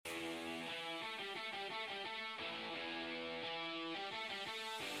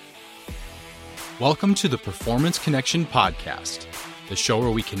Welcome to the Performance Connection Podcast, the show where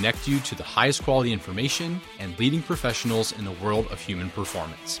we connect you to the highest quality information and leading professionals in the world of human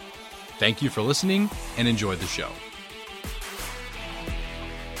performance. Thank you for listening and enjoy the show.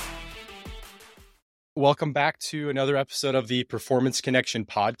 Welcome back to another episode of the Performance Connection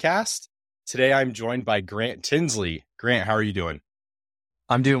Podcast. Today I'm joined by Grant Tinsley. Grant, how are you doing?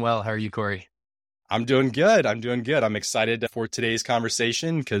 I'm doing well. How are you, Corey? I'm doing good. I'm excited for today's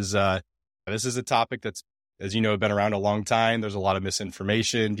conversation because this is a topic that's, as you know, been around a long time. There's a lot of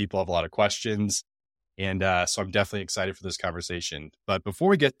misinformation. People have a lot of questions. And so I'm definitely excited for this conversation. But before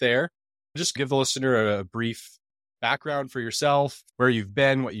we get there, just give the listener a brief background for yourself, where you've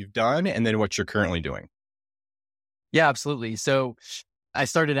been, what you've done, and then what you're currently doing. Yeah, absolutely. So I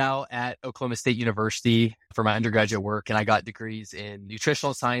started out at Oklahoma State University for my undergraduate work, and I got degrees in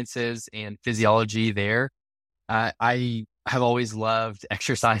nutritional sciences and physiology there. I have always loved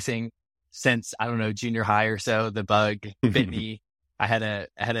exercising since, I don't know, junior high or so. The bug bit me. I had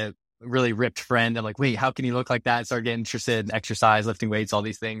a really ripped friend. I'm like, wait, how can you look like that? I started getting interested in exercise, lifting weights, all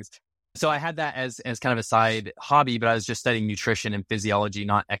these things. So I had that as kind of a side hobby, but I was just studying nutrition and physiology,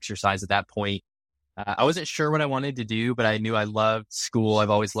 not exercise at that point. I wasn't sure what I wanted to do, but I knew I loved school. I've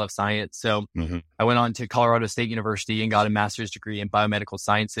always loved science. So I went on to Colorado State University and got a master's degree in biomedical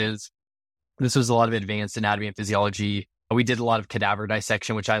sciences. This was a lot of advanced anatomy and physiology. We did a lot of cadaver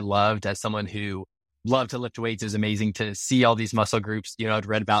dissection, which I loved. As someone who loved to lift weights, it was amazing to see all these muscle groups, I'd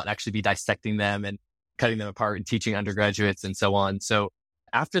read about, and actually be dissecting them and cutting them apart and teaching undergraduates and so on. So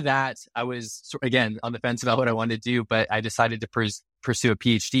after that, I was, again, on the fence about what I wanted to do, but I decided to pursue a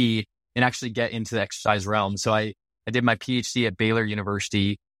PhD and actually get into the exercise realm. So I did my PhD at Baylor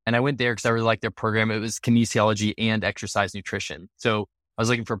University, and I went there because I really liked their program. It was kinesiology and exercise nutrition. So I was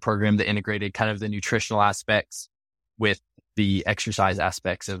looking for a program that integrated kind of the nutritional aspects with the exercise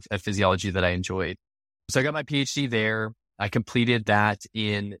aspects of physiology that I enjoyed. So I got my PhD there. I completed that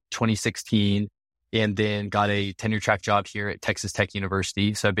in 2016 and then got a tenure track job here at Texas Tech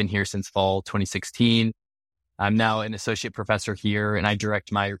University. So I've been here since fall 2016. I'm now an associate professor here, and I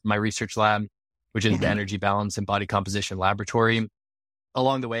direct my research lab, which is the Energy Balance and Body Composition Laboratory.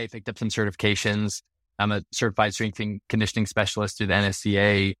 Along the way, I picked up some certifications. I'm a certified strength and conditioning specialist through the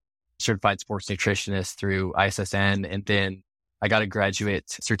NSCA, certified sports nutritionist through ISSN, and then I got a graduate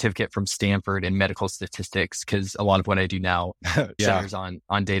certificate from Stanford in medical statistics because a lot of what I do now centers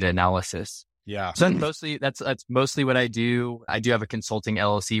on data analysis. Yeah. So that's mostly what I do. I do have a consulting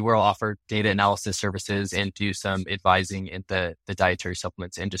LLC where I'll offer data analysis services and do some advising in the dietary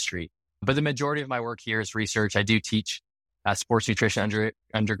supplements industry. But the majority of my work here is research. I do teach sports nutrition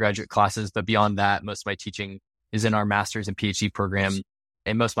undergraduate classes, but beyond that, most of my teaching is in our master's and PhD program.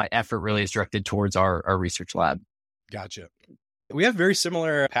 And most of my effort really is directed towards our research lab. Gotcha. We have very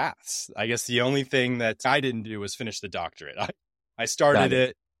similar paths. I guess the only thing that I didn't do was finish the doctorate. I started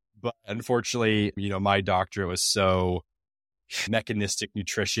it, but unfortunately, my doctorate was so mechanistic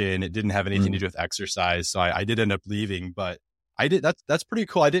nutrition. It didn't have anything to do with exercise. So I did end up leaving, but I did. That's pretty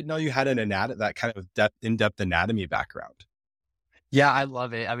cool. I didn't know you had that kind of in-depth anatomy background. Yeah, I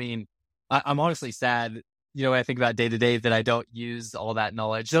love it. I mean, I'm honestly sad, I think about day to day that I don't use all that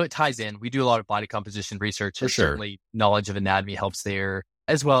knowledge. So it ties in. We do a lot of body composition research. For sure. Certainly knowledge of anatomy helps there,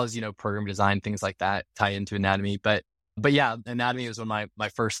 as well as, program design, things like that tie into anatomy. But yeah, anatomy was one of my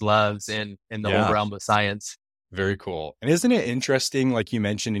first loves in the whole realm of science. Very cool. And isn't it interesting, like you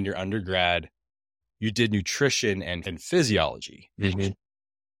mentioned in your undergrad, you did nutrition and physiology,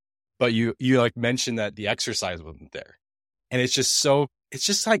 but you like mentioned that the exercise wasn't there. And it's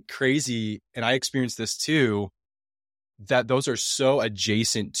just like crazy. And I experienced this too, that those are so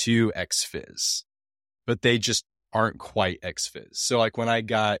adjacent to ex-phys, but they just aren't quite ex-phys. So like when I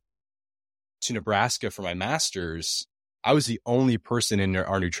got to Nebraska for my master's, I was the only person in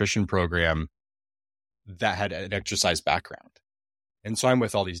our nutrition program that had an exercise background. And so I'm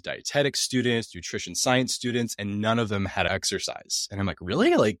with all these dietetic students, nutrition science students, and none of them had exercise. And I'm like,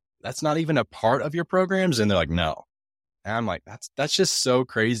 really? Like, that's not even a part of your programs? And they're like, no. And I'm like, that's just so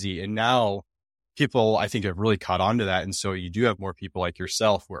crazy. And now people, I think, have really caught on to that. And so you do have more people like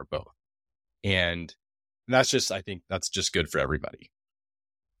yourself who are both. And I think that's just good for everybody.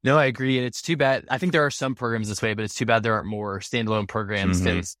 No, I agree. And it's too bad. I think there are some programs this way, but it's too bad there aren't more standalone programs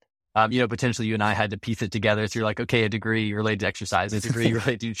because, potentially you and I had to piece it together. So you're like, okay, a degree related to exercise, a degree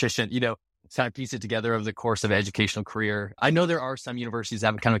related to nutrition, kind of piece it together over the course of an educational career. I know there are some universities that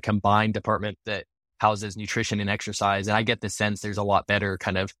have a kind of combined department that houses nutrition and exercise. And I get the sense there's a lot better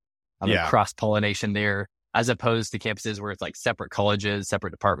kind of cross-pollination there, as opposed to campuses where it's like separate colleges, separate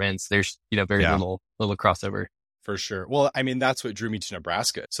departments. There's, very little crossover. For sure. Well, I mean, that's what drew me to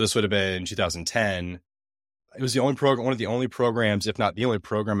Nebraska. So this would have been 2010. It was the only program, one of the only programs, if not the only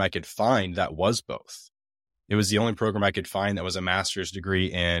program I could find that was both. It was the only program I could find that was a master's degree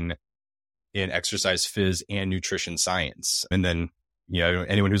in exercise phys and nutrition science. And then,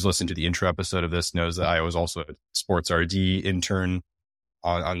 anyone who's listened to the intro episode of this knows that I was also a sports RD intern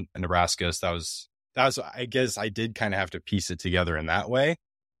on Nebraska. So that was, I guess I did kind of have to piece it together in that way.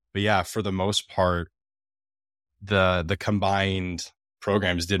 But yeah, for the most part, the combined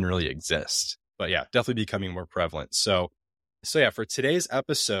programs didn't really exist, but yeah, definitely becoming more prevalent. So yeah, for today's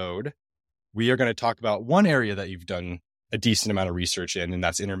episode, we are going to talk about one area that you've done a decent amount of research in, and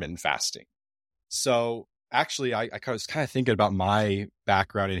that's intermittent fasting. So actually, I was kind of thinking about my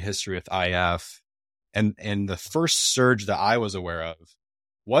background and history with IF, and the first surge that I was aware of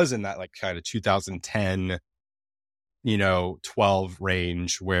was in that like kind of 2010, 12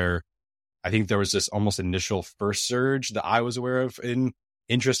 range, where I think there was this almost initial first surge that I was aware of in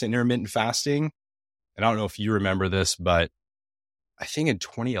interest in intermittent fasting. And I don't know if you remember this, but I think in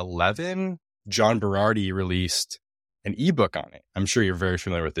 2011, John Berardi released an ebook on it. I'm sure you're very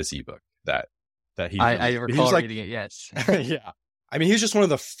familiar with this ebook that he. I recall reading it. Yes. Yeah. I mean, he was just one of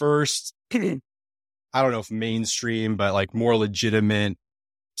the first, I don't know if mainstream, but like more legitimate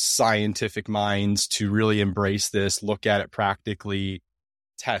scientific minds to really embrace this, look at it practically,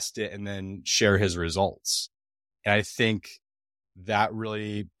 test it, and then share his results. And I think that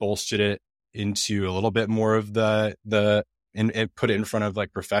really bolstered it into a little bit more of and put it in front of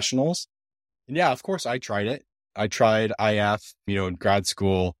like professionals. And yeah, of course I tried it. I tried IF, in grad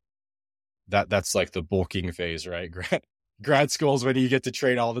school. That's like the bulking phase, right? Grad school is when you get to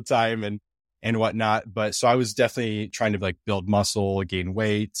train all the time and whatnot. But so I was definitely trying to like build muscle, gain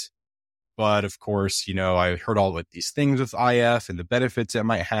weight. But of course, I heard all of these things with IF and the benefits it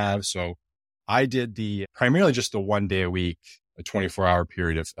might have. So I did primarily just the 1 day a week, a 24-hour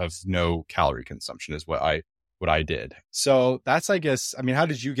period of no calorie consumption is what I did. So that's, I guess, I mean, how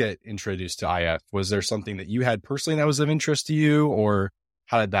did you get introduced to IF? Was there something that you had personally that was of interest to you, or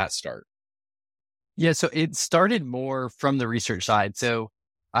how did that start? Yeah, so it started more from the research side. So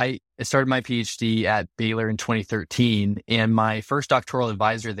I started my PhD at Baylor in 2013, and my first doctoral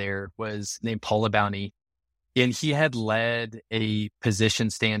advisor there was named Paula Bounty, and he had led a position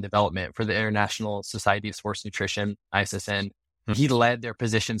stand development for the International Society of Sports Nutrition, ISSN. He led their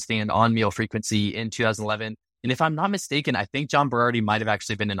position stand on meal frequency in 2011. And if I'm not mistaken, I think John Berardi might have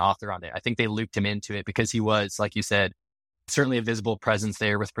actually been an author on it. I think they looped him into it because he was, like you said, certainly a visible presence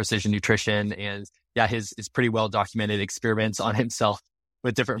there with precision nutrition, and yeah, his pretty well documented experiments on himself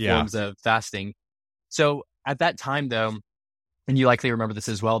with different forms of fasting. So at that time though, and you likely remember this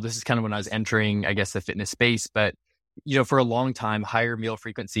as well, this is kind of when I was entering, I guess, the fitness space, but for a long time, higher meal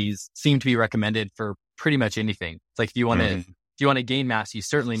frequencies seem to be recommended for pretty much anything. It's like if you want to gain mass, you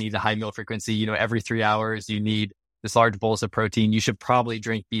certainly need a high meal frequency. Every 3 hours, you need this large bolus of protein. You should probably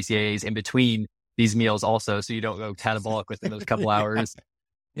drink BCAAs in between these meals also, so you don't go catabolic within those couple hours.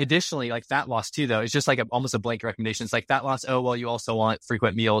 Additionally, like fat loss too, though, it's just like almost a blanket recommendation. It's like fat loss. Oh, well, you also want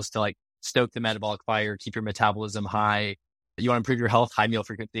frequent meals to like stoke the metabolic fire, keep your metabolism high. You want to improve your health, high meal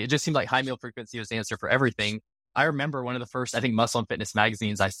frequency. It just seemed like high meal frequency was the answer for everything. I remember one of the first, I think, Muscle and Fitness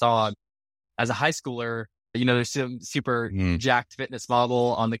magazines I saw as a high schooler. There's some super jacked fitness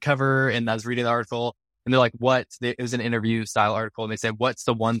model on the cover, and I was reading the article, and they're like, it was an interview style article, and they said, what's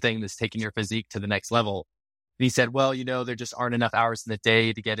the one thing that's taking your physique to the next level? And he said, well, there just aren't enough hours in the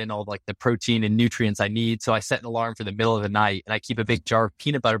day to get in all like the protein and nutrients I need. So I set an alarm for the middle of the night, and I keep a big jar of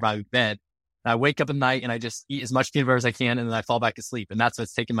peanut butter by my bed. And I wake up at night and I just eat as much peanut butter as I can, and then I fall back asleep. And that's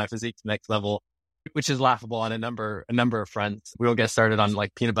what's taking my physique to the next level, which is laughable on a number of fronts. We will get started on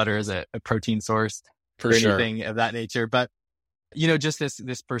like peanut butter as a protein source or anything of that nature. But, just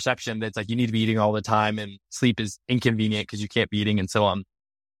this perception that's like you need to be eating all the time and sleep is inconvenient because you can't be eating and so on.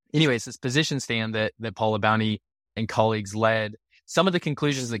 Anyways, this position stand that Paula Bounty and colleagues led, some of the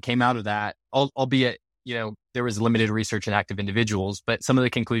conclusions that came out of that, albeit, there was limited research in active individuals, but some of the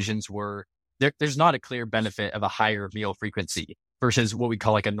conclusions were there's not a clear benefit of a higher meal frequency versus what we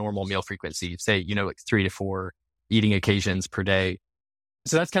call like a normal meal frequency, say, like 3 to 4 eating occasions per day.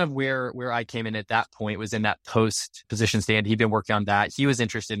 So that's kind of where I came in at that point, was in that post position stand. He'd been working on that. He was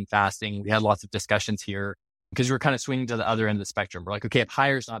interested in fasting. We had lots of discussions here because we were kind of swinging to the other end of the spectrum. We're like, okay, if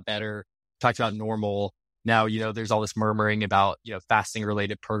higher is not better, talked about normal. Now, there's all this murmuring about, fasting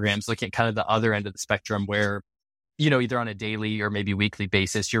related programs, looking at kind of the other end of the spectrum where, either on a daily or maybe weekly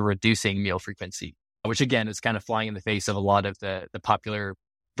basis, you're reducing meal frequency, which again is kind of flying in the face of a lot of the popular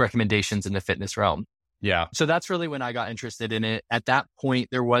recommendations in the fitness realm. Yeah. So that's really when I got interested in it. At that point,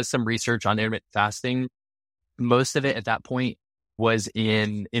 there was some research on intermittent fasting, Most of it at that point was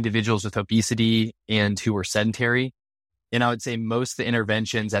in individuals with obesity and who were sedentary. And I would say most of the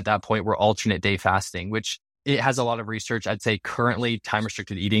interventions at that point were alternate day fasting, which it has a lot of research. I'd say currently time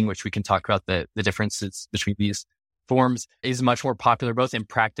restricted eating, which we can talk about the differences between these forms, is much more popular both in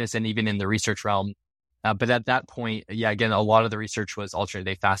practice and even in the research realm. But at that point, again, a lot of the research was alternate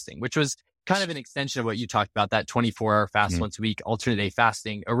day fasting, which was kind of an extension of what you talked about, that 24-hour fast once a week. Alternate day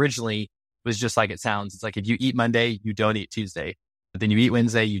fasting originally was just like it sounds. It's like if you eat Monday, you don't eat Tuesday. But then you eat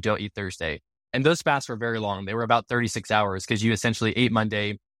Wednesday, you don't eat Thursday. And those fasts were very long. They were about 36 hours because you essentially ate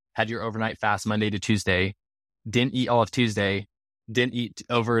Monday, had your overnight fast Monday to Tuesday, didn't eat all of Tuesday, didn't eat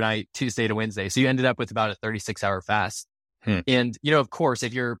overnight Tuesday to Wednesday. So you ended up with about a 36-hour fast. And, of course,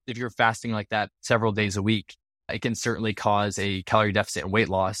 if you're fasting like that several days a week, it can certainly cause a calorie deficit and weight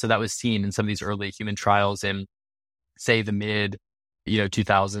loss. So that was seen in some of these early human trials in, say, the mid,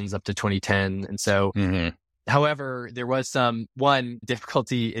 2000s up to 2010. And so, however, there was one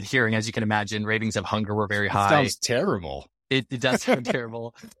difficulty adhering, as you can imagine. Ratings of hunger were very high. Sounds terrible. It does sound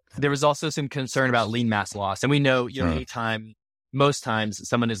terrible. There was also some concern about lean mass loss. And we know, most times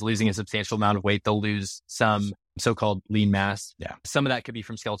someone is losing a substantial amount of weight, they'll lose some so-called lean mass. Yeah. Some of that could be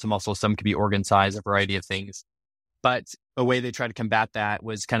from skeletal muscle, some could be organ size, a variety of things. But a way they tried to combat that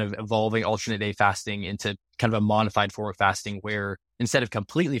was kind of evolving alternate day fasting into kind of a modified form of fasting where instead of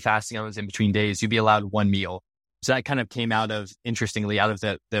completely fasting on those in between days, you'd be allowed one meal. So that kind of came interestingly, out of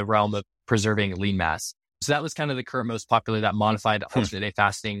the realm of preserving lean mass. So that was kind of the current most popular, that modified alternate day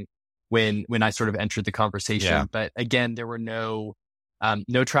fasting when I sort of entered the conversation. Yeah. But again, there were no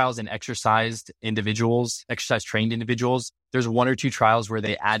trials in exercise trained individuals. There's one or two trials where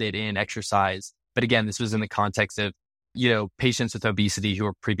they added in exercise. But again, this was in the context of, patients with obesity who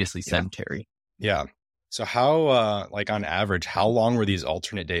were previously sedentary. Yeah. So how, on average, how long were these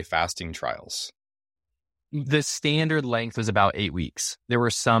alternate day fasting trials? The standard length was about 8 weeks. There were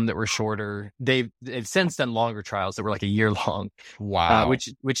some that were shorter. They've since done longer trials that were like a year long. Wow.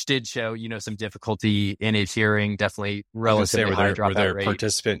 Which did show, some difficulty in adhering, definitely relatively high dropout rate. Were there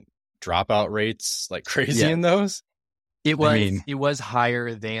participant dropout rates like crazy in those? It was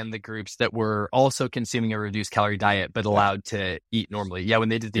higher than the groups that were also consuming a reduced calorie diet, but allowed to eat normally. Yeah. When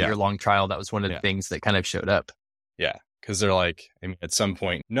they did the year-long trial, that was one of the things that kind of showed up. Yeah. Because they're like, at some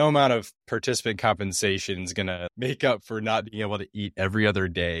point, no amount of participant compensation is going to make up for not being able to eat every other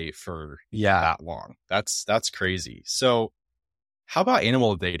day for that long. That's crazy. So how about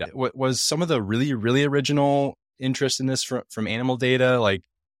animal data? What was some of the really, really original interest in this from animal data? Like,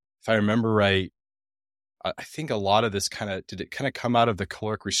 if I remember right, I think a lot of this did it come out of the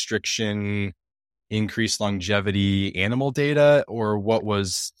caloric restriction, increased longevity animal data, or what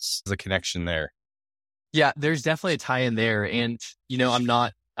was the connection there? Yeah, there's definitely a tie in there. And,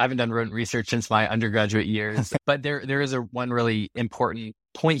 I haven't done rodent research since my undergraduate years, but there is one really important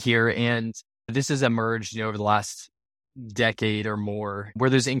point here. And this has emerged, over the last decade or more, where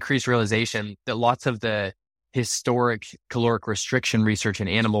there's increased realization that lots of the historic caloric restriction research in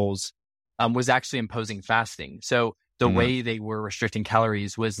animals was actually imposing fasting. So the way they were restricting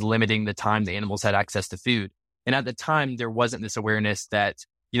calories was limiting the time the animals had access to food. And at the time, there wasn't this awareness that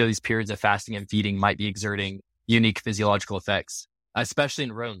these periods of fasting and feeding might be exerting unique physiological effects, especially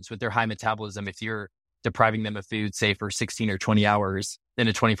in rodents with their high metabolism. If you're depriving them of food, say for 16 or 20 hours in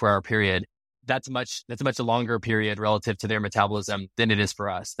a 24-hour period, that's a much longer period relative to their metabolism than it is for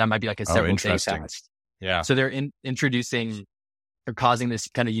us. That might be like a several day fast. Yeah. So they're introducing or causing this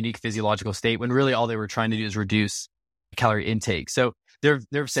kind of unique physiological state when really all they were trying to do is reduce calorie intake. So there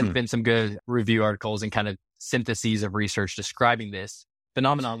have since been some good review articles and kind of syntheses of research describing this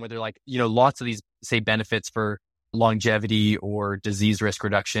phenomenon where they're like, lots of these, say, benefits for longevity or disease risk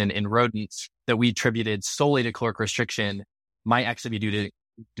reduction in rodents that we attributed solely to caloric restriction might actually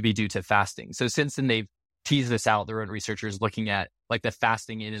be due to fasting. So since then, they've teased this out, the rodent researchers looking at like the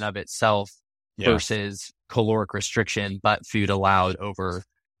fasting in and of itself versus caloric restriction, but food allowed over,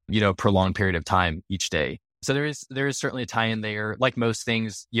 prolonged period of time each day. So there is certainly a tie in there. Like most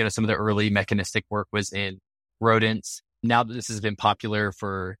things, some of the early mechanistic work was in rodents. Now that this has been popular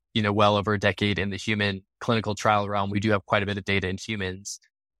for, well over a decade in the human clinical trial realm, we do have quite a bit of data in humans,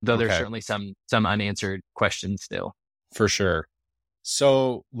 though there's certainly some unanswered questions still. For sure.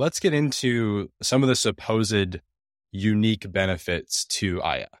 So let's get into some of the supposed unique benefits to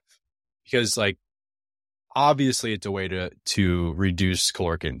IF. Because obviously it's a way to reduce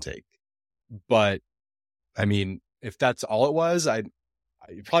caloric intake. But if that's all it was, I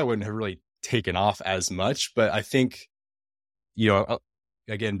probably wouldn't have really taken off as much. But I think,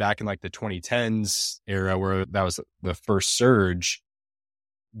 again, back in the 2010s era where that was the first surge,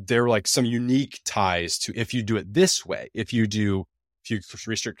 there were like some unique ties to if you do it this way, if you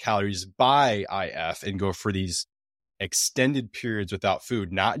restrict calories by IF and go for these extended periods without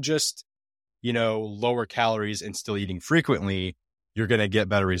food, not just, lower calories and still eating frequently, you're going to get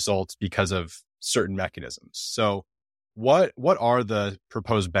better results because of certain mechanisms. So what are the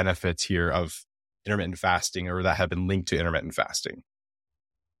proposed benefits here of intermittent fasting, or that have been linked to intermittent fasting?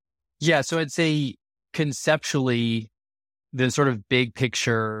 Yeah. So I'd say conceptually, the sort of big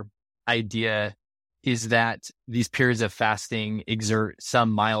picture idea is that these periods of fasting exert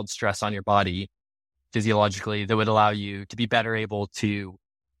some mild stress on your body physiologically that would allow you to be better able to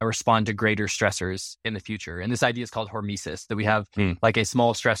respond to greater stressors in the future. And this idea is called hormesis, that we have like a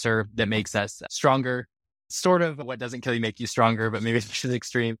small stressor that makes us stronger, sort of what doesn't kill you, make you stronger, but maybe it's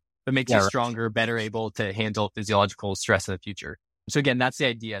extreme, but makes you stronger, better able to handle physiological stress in the future. So again, that's the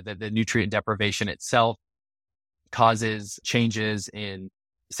idea, that the nutrient deprivation itself causes changes in,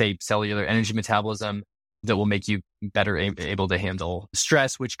 say, cellular energy metabolism that will make you better able to handle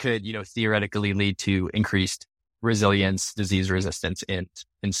stress, which could, theoretically lead to increased resilience, disease resistance, and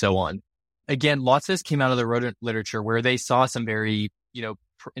so on. Again, lots of this came out of the rodent literature where they saw some very,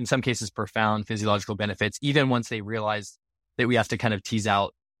 in some cases, profound physiological benefits, even once they realized that we have to kind of tease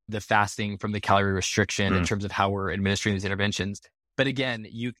out the fasting from the calorie restriction in terms of how we're administering these interventions. But again,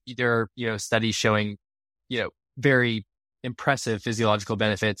 there are, studies showing, very impressive physiological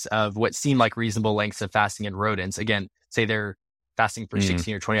benefits of what seem like reasonable lengths of fasting in rodents. Again, say they're fasting for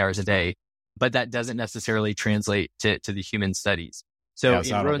 16 or 20 hours a day, but that doesn't necessarily translate to the human studies. So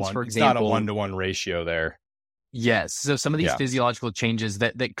in rodents, for example, it's not a 1-to-1 ratio there. Yes. So some of these physiological changes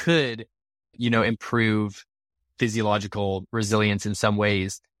that could, improve physiological resilience in some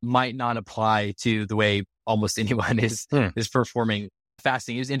ways might not apply to the way almost anyone is performing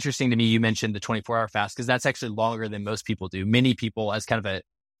fasting. It was interesting to me, you mentioned the 24-hour fast, because that's actually longer than most people do. Many people, as kind of a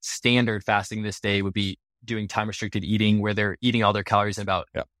standard fasting this day, would be doing time restricted eating, where they're eating all their calories in about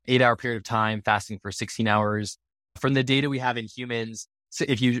 8-hour period of time, fasting for 16 hours. From the data we have in humans, so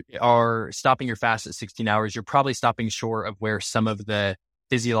if you are stopping your fast at 16 hours, you're probably stopping short of where some of the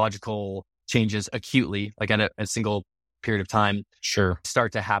physiological changes acutely, like at a single period of time,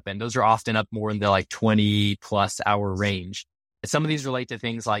 start to happen. Those are often up more in the like 20 plus hour range. Some of these relate to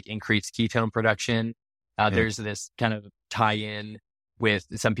things like increased ketone production. There's this kind of tie-in with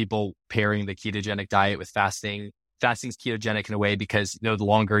some people pairing the ketogenic diet with fasting. Fasting's ketogenic in a way because the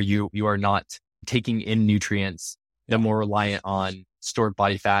longer you are not taking in nutrients, the more reliant on stored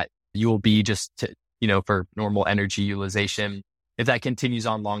body fat you will be just to, for normal energy utilization. If that continues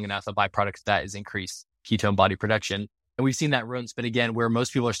on long enough, a byproduct of that is increased ketone body production. And we've seen that in rodents, but again, where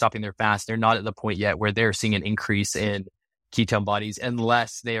most people are stopping their fast, they're not at the point yet where they're seeing an increase in ketone bodies,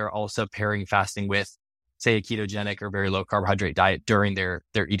 unless they are also pairing fasting with, say, a ketogenic or very low carbohydrate diet during their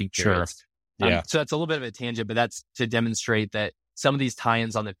eating periods. So that's a little bit of a tangent, but that's to demonstrate that some of these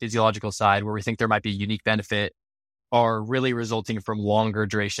tie-ins on the physiological side, where we think there might be a unique benefit, are really resulting from longer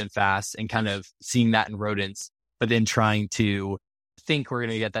duration fasts and kind of seeing that in rodents, but then trying to think we're going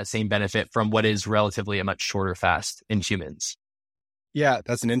to get that same benefit from what is relatively a much shorter fast in humans. Yeah,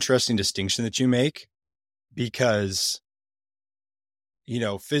 that's an interesting distinction that you make, because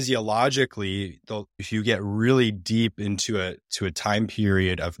physiologically, if you get really deep into a time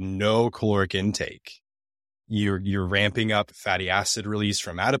period of no caloric intake, you're ramping up fatty acid release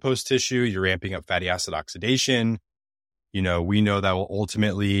from adipose tissue, you're ramping up fatty acid oxidation. We know that will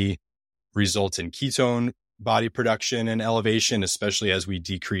ultimately result in ketone body production and elevation, especially as we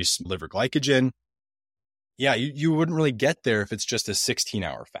decrease liver glycogen. Yeah, you wouldn't really get there if it's just a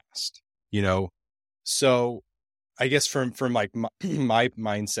 16-hour fast, So I guess from like my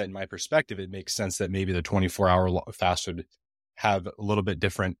mindset and my perspective, it makes sense that maybe the 24-hour fast would have a little bit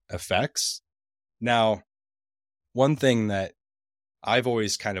different effects. Now, one thing that I've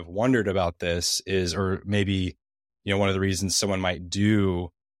always kind of wondered about this is, or maybe, one of the reasons someone might do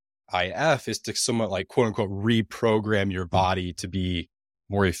IF is to somewhat like quote unquote reprogram your body to be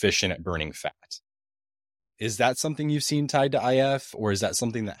more efficient at burning fat. Is that something you've seen tied to IF, or is that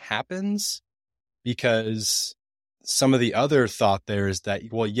something that happens? Because some of the other thought there is that,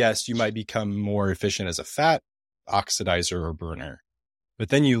 well, yes, you might become more efficient as a fat oxidizer or burner, but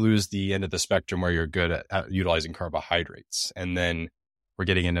then you lose the end of the spectrum where you're good at utilizing carbohydrates. And then we're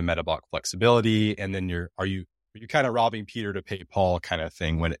getting into metabolic flexibility. And then you're kind of robbing Peter to pay Paul kind of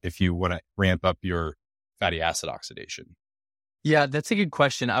thing if you want to ramp up your fatty acid oxidation. Yeah, that's a good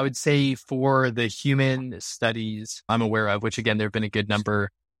question. I would say for the human studies I'm aware of, which again, there have been a good number,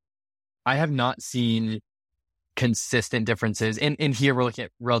 I have not seen consistent differences. And here we're looking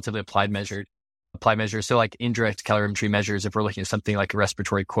at relatively applied measured. apply measures. So like indirect calorimetry measures, if we're looking at something like a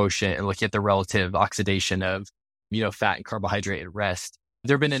respiratory quotient and looking at the relative oxidation of, fat and carbohydrate at rest.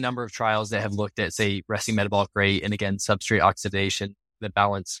 There have been a number of trials that have looked at, say, resting metabolic rate and again, substrate oxidation, the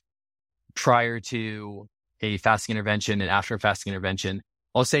balance prior to a fasting intervention and after a fasting intervention.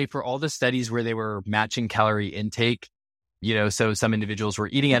 I'll say for all the studies where they were matching calorie intake, so some individuals were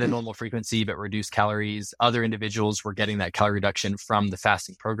eating at a normal frequency, but reduced calories. Other individuals were getting that calorie reduction from the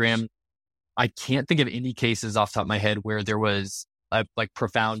fasting program. I can't think of any cases off the top of my head where there was a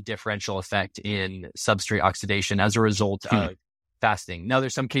profound differential effect in substrate oxidation as a result of fasting. Now,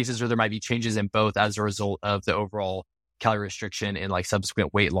 there's some cases where there might be changes in both as a result of the overall calorie restriction and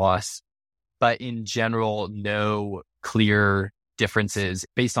subsequent weight loss. But in general, no clear differences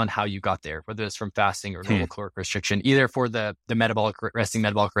based on how you got there, whether it's from fasting or normal caloric restriction, either for the resting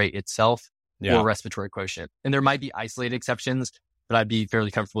metabolic rate itself or respiratory quotient. And there might be isolated exceptions, but I'd be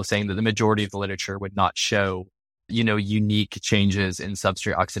fairly comfortable saying that the majority of the literature would not show, unique changes in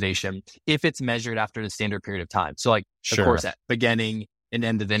substrate oxidation if it's measured after the standard period of time. So of course, at beginning and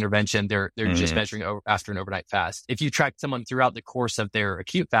end of the intervention, they're just measuring after an overnight fast. If you track someone throughout the course of their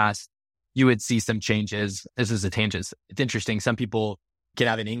acute fast, you would see some changes. This is a tangent. It's interesting. Some people can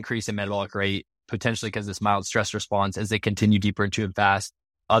have an increase in metabolic rate, potentially because of this mild stress response as they continue deeper into a fast.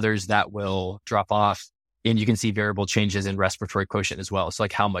 Others that will drop off. And you can see variable changes in respiratory quotient as well. So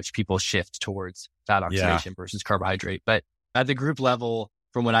how much people shift towards fat oxidation versus carbohydrate. But at the group level,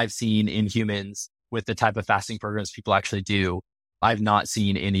 from what I've seen in humans with the type of fasting programs people actually do, I've not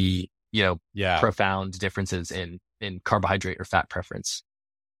seen any, profound differences in carbohydrate or fat preference.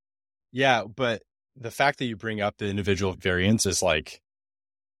 Yeah, but the fact that you bring up the individual variance is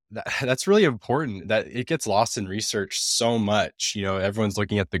that's really important. That it gets lost in research so much. Everyone's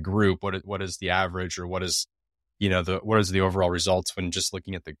looking at the group. What is the average, or what is the overall results when just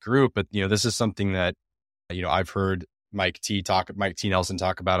looking at the group? But this is something that I've heard Mike T. Nelson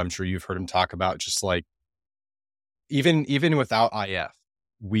talk about. I'm sure you've heard him talk about. Just even without IF,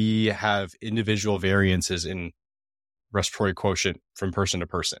 we have individual variances in respiratory quotient from person to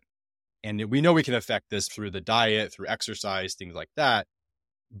person, and we know we can affect this through the diet, through exercise, things like that.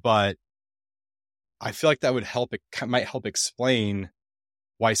 But I feel like that might help explain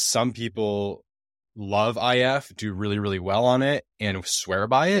why some people love IF, do really, really well on it and swear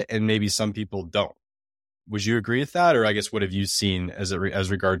by it, and maybe some people don't. Would you agree with that? Or I guess what have you seen as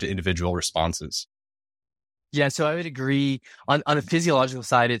regard to individual responses? Yeah, so I would agree. On a physiological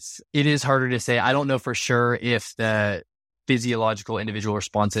side, it is harder to say. I don't know for sure if the physiological individual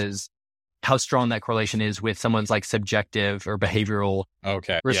responses, how strong that correlation is with someone's subjective or behavioral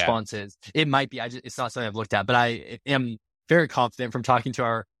responses. It might be. It's not something I've looked at, but I am very confident from talking to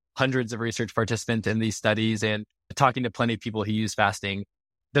our hundreds of research participants in these studies and talking to plenty of people who use fasting,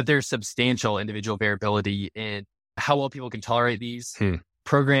 that there's substantial individual variability in how well people can tolerate these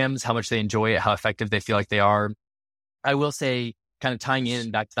programs, how much they enjoy it, how effective they feel like they are. I will say, kind of tying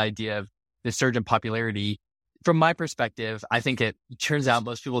in back to the idea of the surge in popularity, from my perspective, I think it turns out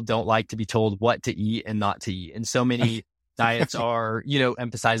most people don't like to be told what to eat and not to eat. And so many diets are,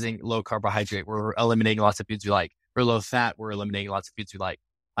 emphasizing low carbohydrate. We're eliminating lots of foods we like. Or low fat, we're eliminating lots of foods we like.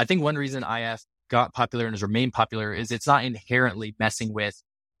 I think one reason IF got popular and has remained popular is it's not inherently messing with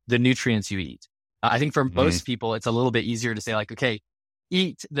the nutrients you eat. I think for most people, it's a little bit easier to say okay,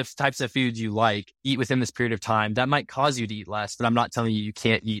 eat the types of foods you like, eat within this period of time. That might cause you to eat less, but I'm not telling you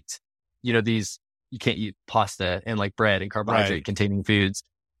can't eat, you can't eat pasta and bread and carbohydrate containing foods,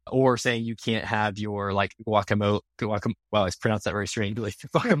 or saying you can't have your guacamole. Well, I pronounced that very strangely.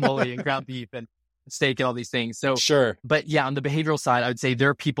 Guacamole and ground beef and steak and all these things. So sure. But yeah, on the behavioral side, I would say there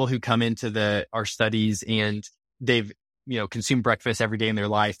are people who come into our studies and they've, consumed breakfast every day in their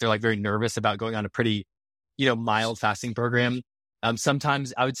life. They're very nervous about going on a pretty, mild fasting program.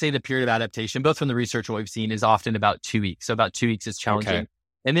 Sometimes I would say the period of adaptation, both from the research and what we've seen, is often about 2 weeks. So about 2 weeks is challenging. Okay.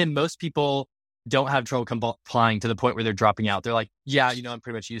 And then most people don't have trouble complying to the point where they're dropping out. They're I'm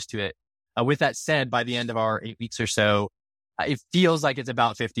pretty much used to it. With that said, by the end of our 8 weeks or so, it feels like it's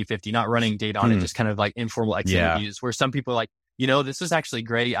about 50-50, not running data on it, just kind of informal exit interviews where some people are this is actually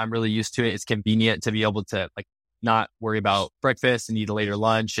great. I'm really used to it. It's convenient to be able to not worry about breakfast and eat a later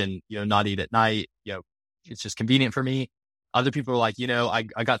lunch and, not eat at night. It's just convenient for me. Other people are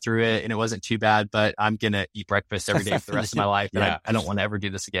I got through it and it wasn't too bad, but I'm going to eat breakfast every day for the rest of my life. And I don't want to ever do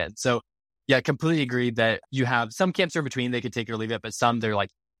this again. So yeah, completely agreed that you have some camps in between. They could take it or leave it, but some they're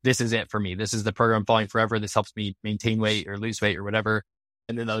this is it for me. This is the program I'm following forever. This helps me maintain weight or lose weight or whatever.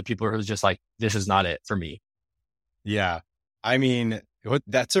 And then other people are just this is not it for me. Yeah. I mean,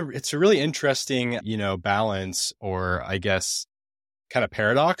 it's a really interesting, balance, or I guess kind of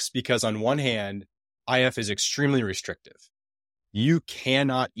paradox because on one hand, IF is extremely restrictive. You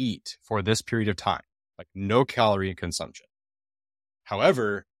cannot eat for this period of time, like no calorie consumption.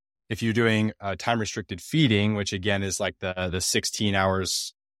 However, if you're doing time restricted feeding, which again is like the 16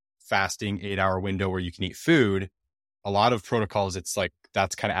 hours fasting, 8-hour window where you can eat food, a lot of protocols, it's like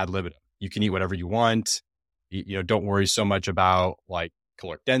that's kind of ad libitum. You can eat whatever you want. Don't worry so much about like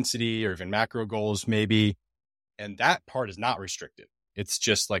caloric density or even macro goals maybe. And that part is not restrictive. It's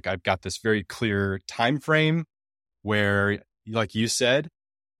just like I've got this very clear time frame where, like you said,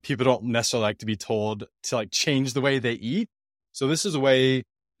 people don't necessarily like to be told to like change the way they eat. So this is a way,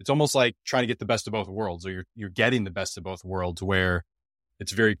 it's almost like trying to get the best of both worlds, or you're getting the best of both worlds where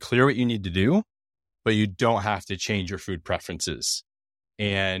it's very clear what you need to do, but you don't have to change your food preferences.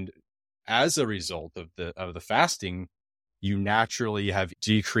 And as a result of the fasting, you naturally have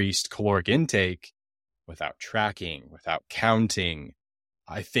decreased caloric intake without tracking, without counting.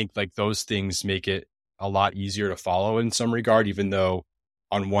 I think like those things make it a lot easier to follow in some regard, even though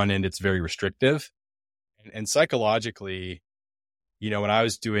on one end it's very restrictive. And psychologically, when I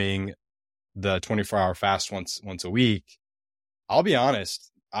was doing the 24-hour fast once a week, I'll be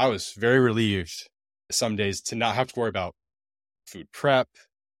honest, I was very relieved some days to not have to worry about food prep.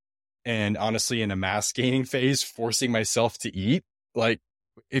 And honestly, in a mass gaining phase, forcing myself to eat, like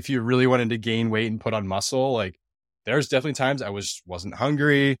if you really wanted to gain weight and put on muscle, like there's definitely times I wasn't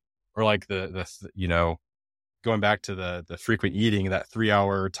hungry, or like the going back to the frequent eating, that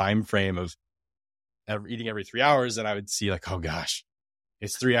 3-hour time frame of eating every 3 hours, and I would see like, oh gosh,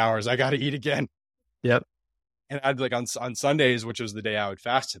 it's 3 hours, I got to eat again. Yep. And I'd like on Sundays, which was the day I would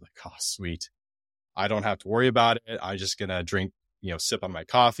fast, I'd like, oh sweet, I don't have to worry about it. I'm just gonna drink, sip on my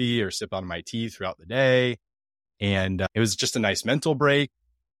coffee or sip on my tea throughout the day. And it was just a nice mental break.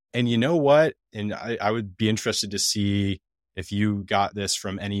 And you know what? And I would be interested to see if you got this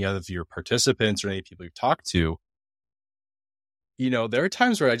from any of your participants or any people you've talked to. There are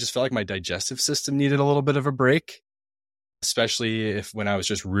times where I just felt like my digestive system needed a little bit of a break, especially when I was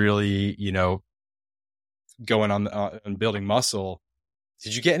just really, going on building muscle.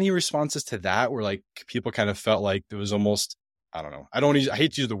 Did you get any responses to that where like people kind of felt like there was almost, I don't know, I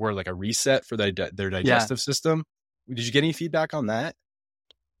hate to use the word like a reset for their digestive system. Did you get any feedback on that?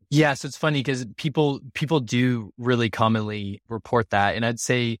 Yeah. So it's funny because people do really commonly report that. And I'd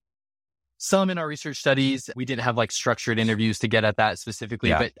say some in our research studies, we didn't have like structured interviews to get at that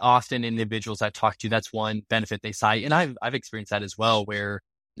specifically, but often individuals I've talked to, that's one benefit they cite. And I've experienced that as well, where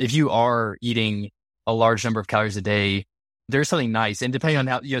if you are eating a large number of calories a day, there's something nice. And depending on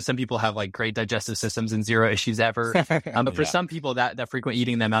how, some people have like great digestive systems and zero issues ever. But for some people that frequent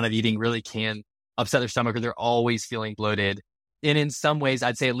eating, the amount of eating really can upset their stomach, or they're always feeling bloated. And in some ways,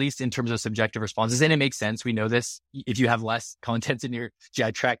 I'd say at least in terms of subjective responses, and it makes sense. We know this. If you have less content in your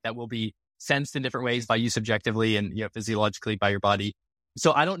GI tract, that will be sensed in different ways by you subjectively and physiologically by your body.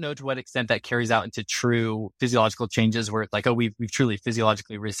 So I don't know to what extent that carries out into true physiological changes where it's like, oh, we've truly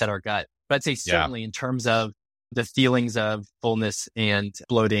physiologically reset our gut. But I'd say certainly in terms of the feelings of fullness and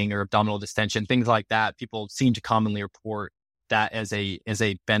bloating or abdominal distension, things like that, people seem to commonly report that as a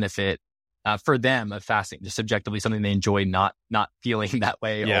benefit for them of fasting, just subjectively something they enjoy, not feeling that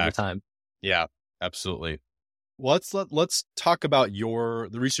way all the time. Yeah, absolutely. Well, let's talk about the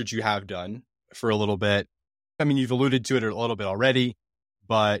research you have done for a little bit. I mean, you've alluded to it a little bit already,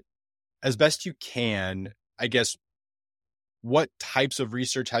 but as best you can, I guess, what types of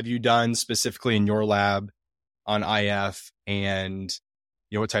research have you done specifically in your lab on IF, and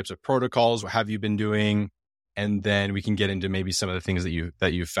what types of protocols have you been doing? And then we can get into maybe some of the things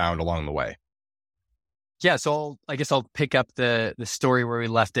that you've found along the way. Yeah, so I guess I'll pick up the story where we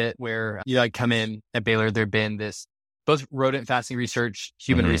left it, where I come in at Baylor. There'd been this both rodent fasting research,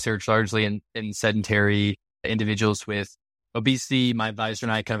 human research, largely in sedentary individuals with obesity. My advisor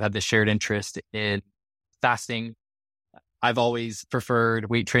and I kind of had this shared interest in fasting. I've always preferred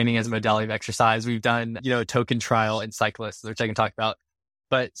weight training as a modality of exercise. We've done, a token trial in cyclists, which I can talk about.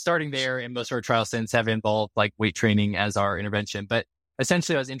 But starting there, and most of our trials since have involved like weight training as our intervention. But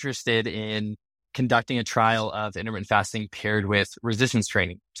essentially, I was interested in conducting a trial of intermittent fasting paired with resistance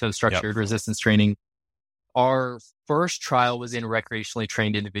training. So structured resistance training. Our first trial was in recreationally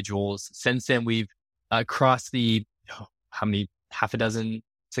trained individuals. Since then, we've across the, half a dozen,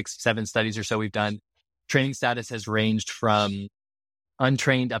 6, 7 studies or so we've done. Training status has ranged from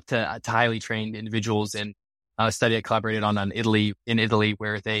untrained up to highly trained individuals. And a study I collaborated on in Italy,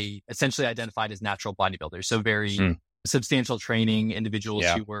 where they essentially identified as natural bodybuilders. So very substantial training individuals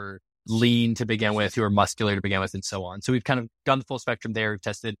who were lean to begin with, who are muscular to begin with, and so on. So we've kind of gone the full spectrum there. We've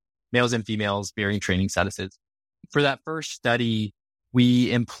tested males and females, varying training statuses. For that first study,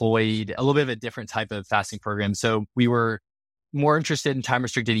 we employed a little bit of a different type of fasting program. So we were more interested in time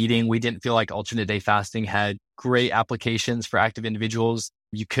restricted eating. We didn't feel like alternate day fasting had great applications for active individuals.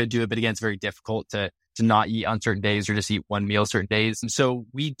 You could do it, but again, it's very difficult to not eat on certain days or just eat one meal certain days. And so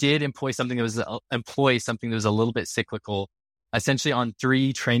we did employ something that was a little bit cyclical. Essentially on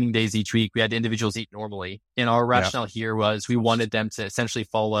 3 training days each week, we had individuals eat normally. And our rationale here was we wanted them to essentially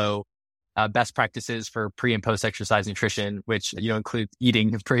follow best practices for pre and post exercise nutrition, which, include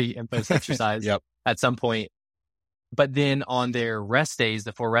eating pre and post exercise at some point. But then on their rest days,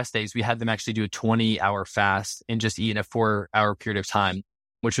 the 4 rest days, we had them actually do a 20-hour fast and just eat in a 4-hour period of time,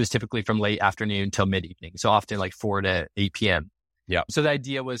 which was typically from late afternoon till mid-evening. So often like 4 to 8 p.m. Yeah. So the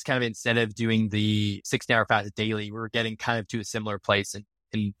idea was kind of instead of doing the 16-hour fast daily, we were getting kind of to a similar place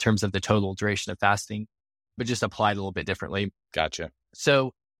in terms of the total duration of fasting, but just applied a little bit differently. Gotcha.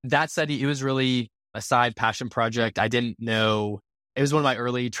 So that study, it was really a side passion project. I didn't know. It was one of my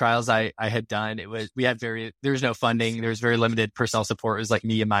early trials I had done. There was no funding. There was very limited personnel support. It was like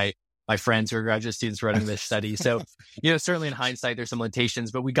me and my friends who were graduate students running this study. So, certainly in hindsight, there's some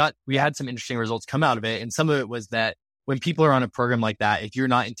limitations, but we had some interesting results come out of it. And some of it was that when people are on a program like that, if you're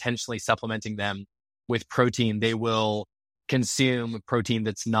not intentionally supplementing them with protein, they will consume protein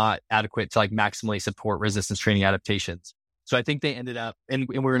that's not adequate to like maximally support resistance training adaptations. So I think they ended up, and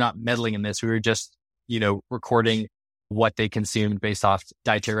we were not meddling in this. We were just, recording what they consumed based off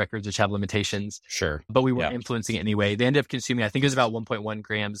dietary records, which have limitations. Sure. But we weren't influencing it anyway. They ended up consuming, I think it was about 1.1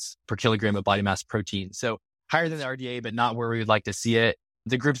 grams per kilogram of body mass protein. So higher than the RDA, but not where we would like to see it.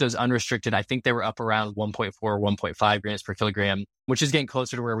 The group that was unrestricted, I think they were up around 1.4 or 1.5 grams per kilogram, which is getting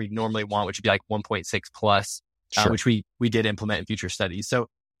closer to where we normally want, which would be like 1.6 plus, which we did implement in future studies. So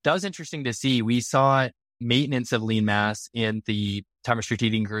that was interesting to see. We saw maintenance of lean mass in the time restricted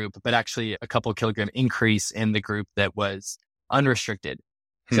eating group, but actually a couple kilogram increase in the group that was unrestricted.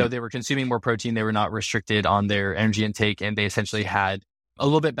 So they were consuming more protein. They were not restricted on their energy intake, and they essentially had a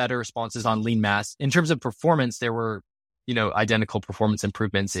little bit better responses on lean mass. In terms of performance, there were, identical performance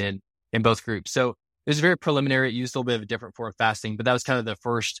improvements in both groups. So it was very preliminary. It used a little bit of a different form of fasting, but that was kind of the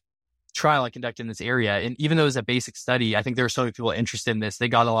first trial I conducted in this area. And even though it was a basic study, I think there were so many people interested in this. They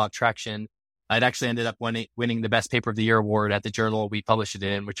got a lot of traction. It actually ended up winning the Best Paper of the Year award at the journal we published it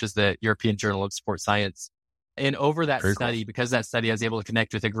in, which was the European Journal of Sports Science. And over that study, because that study, I was able to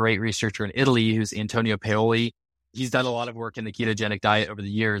connect with a great researcher in Italy who's Antonio Paoli. He's done a lot of work in the ketogenic diet over the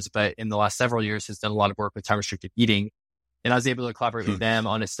years, but in the last several years has done a lot of work with time-restricted eating. And I was able to collaborate with them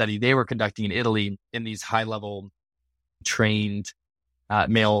on a study they were conducting in Italy in these high-level trained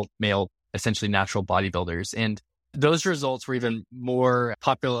male, essentially natural bodybuilders. And those results were even more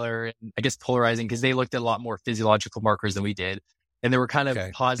popular and I guess polarizing because they looked at a lot more physiological markers than we did. And there were kind of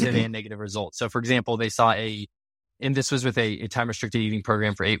positive and negative results. So for example, they saw and this was with a time restricted eating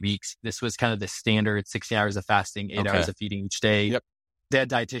program for 8 weeks. This was kind of the standard 16 hours of fasting, 8 hours of feeding each day. Yep. They had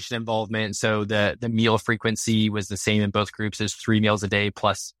dietitian involvement. So the meal frequency was the same in both groups. There's 3 meals a day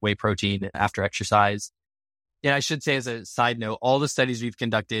plus whey protein after exercise. And I should say as a side note, all the studies we've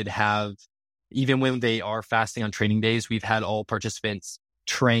conducted have, even when they are fasting on training days, we've had all participants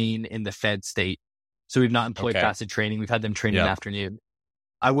train in the fed state. So we've not employed fasted training. We've had them train in the afternoon.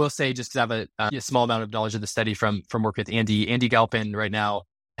 I will say, just because I have a small amount of knowledge of the study from work with Andy Galpin right now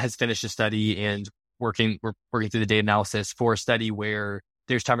has finished a study and we're working through the data analysis for a study where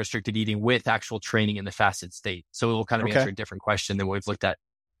there's time restricted eating with actual training in the fasted state. So it will kind of answer a different question than what we've looked at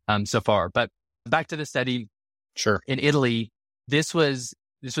so far. But back to the study. Sure. In Italy, this was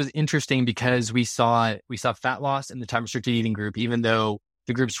interesting because we saw fat loss in the time restricted eating group, even though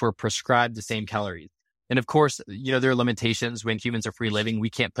the groups were prescribed the same calories. And of course, there are limitations when humans are free living. We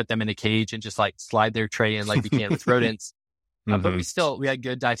can't put them in a cage and just like slide their tray in like we can with rodents. But we had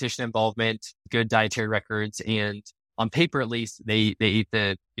good dietitian involvement, good dietary records. And on paper, at least they ate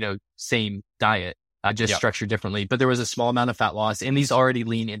the, same diet, just structured differently. But there was a small amount of fat loss in these already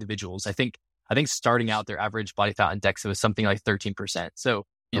lean individuals. I think starting out, their average body fat index was something like 13%. So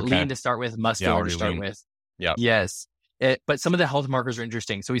lean to start with, muscular to start with. Yeah. Yes. But some of the health markers are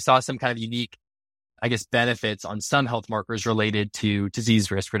interesting. So we saw some kind of unique, I guess, benefits on some health markers related to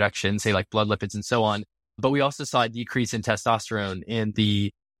disease risk reduction, say like blood lipids and so on. But we also saw a decrease in testosterone in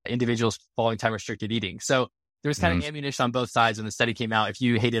the individuals following time restricted eating. So there was kind of ammunition on both sides when the study came out. If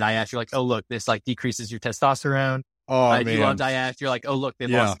you hated IF, you're like, oh, look, this like decreases your testosterone. If you loved IF, you're like, oh, look, they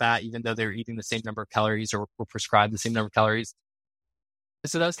lost fat, even though they're eating the same number of calories or were prescribed the same number of calories.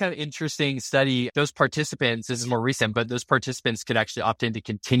 So that was kind of an interesting study. Those participants, this is more recent, but those participants could actually opt in to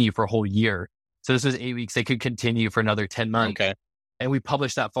continue for a whole year. So this was 8 weeks. They could continue for another 10 months. Okay. And we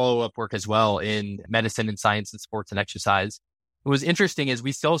published that follow-up work as well in Medicine and Science and Sports and Exercise. What was interesting is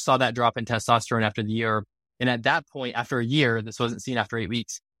we still saw that drop in testosterone after the year. And at that point, after a year, this wasn't seen after 8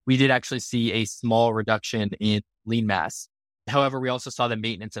 weeks, we did actually see a small reduction in lean mass. However, we also saw the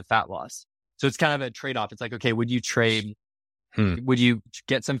maintenance of fat loss. So it's kind of a trade-off. It's like, okay, would you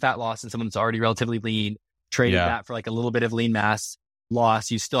get some fat loss in someone that's already relatively lean, trade that for like a little bit of lean mass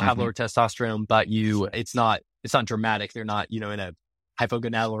loss? You still have lower testosterone, but it's not dramatic. They're not, in a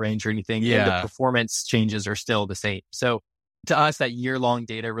hypogonadal range or anything. Yeah. And the performance changes are still the same. So to us, that year-long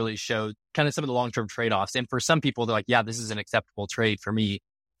data really showed kind of some of the long-term trade-offs. And for some people, they're like, yeah, this is an acceptable trade for me.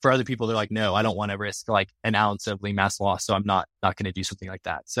 For other people, they're like, no, I don't want to risk like an ounce of lean mass loss. So I'm not going to do something like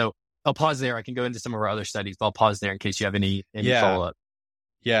that. So I'll pause there. I can go into some of our other studies, but I'll pause there in case you have any follow-up.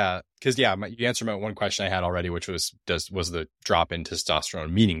 Yeah. Because you answered my one question I had already, which was the drop in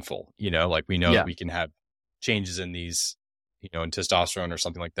testosterone meaningful? Like we know that we can have changes in these, in testosterone or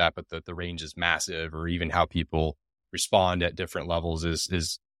something like that, but the range is massive, or even how people respond at different levels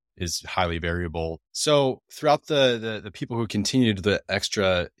is highly variable. So throughout the people who continued the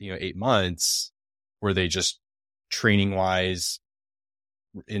extra, 8 months, were they just training wise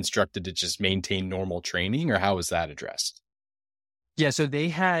instructed to just maintain normal training, or how was that addressed? Yeah. So they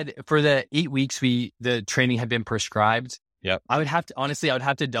had, for the 8 weeks, the training had been prescribed. Yep. I would have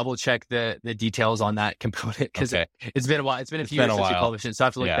to double check the details on that component, because it's been a while. It's been a few years since we published it. So I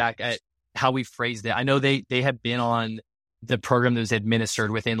have to look back at how we phrased it. I know they had been on the program that was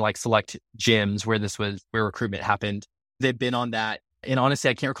administered within like select gyms where recruitment happened. They've been on that. And honestly,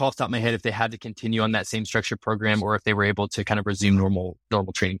 I can't recall off the top of my head if they had to continue on that same structured program or if they were able to kind of resume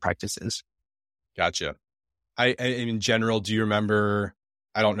normal training practices. Gotcha. In general, do you remember,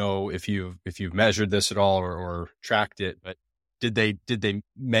 I don't know if you've measured this at all or tracked it, but did they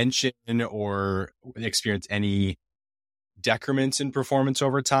mention or experience any decrements in performance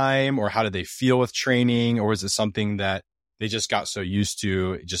over time, or how did they feel with training, or was it something that they just got so used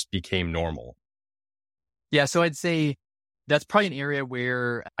to it just became normal? Yeah, so I'd say that's probably an area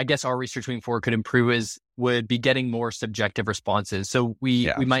where I guess our research moving forward could improve would be getting more subjective responses. So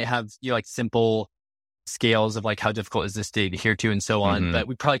we might have like simple scales of like how difficult is this to adhere to and so on, but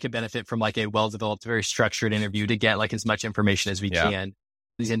we probably could benefit from like a well-developed, very structured interview to get like as much information as we can.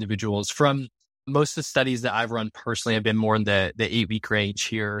 These individuals, from most of the studies that I've run personally, have been more in the 8-week range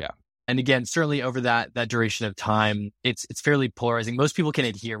here. Yeah. And again, certainly over that duration of time, it's fairly polarizing. Most people can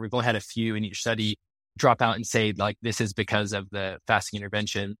adhere. We've only had a few in each study drop out and say like, this is because of the fasting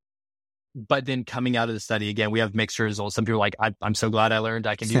intervention. But then coming out of the study, again, we have mixed results. Some people are like, I'm so glad I learned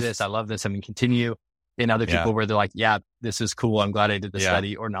I can do this. I love this. I'm going to continue. And other people where they're like, yeah, this is cool. I'm glad I did the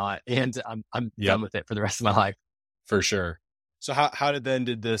study, or not. And I'm done with it for the rest of my life. For sure. So how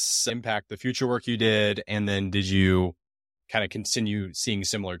did this impact the future work you did? And then did you kind of continue seeing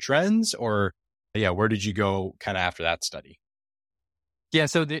similar trends, or where did you go kind of after that study? Yeah,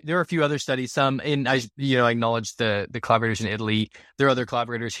 so there are a few other studies. Some, and I acknowledge the collaborators in Italy. There are other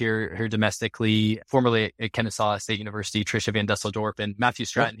collaborators here domestically, formerly at Kennesaw State University, Tricia Van Dusseldorp and Matthew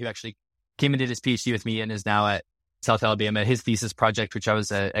Stratton, who actually came and did his PhD with me and is now at South Alabama. His thesis project, which I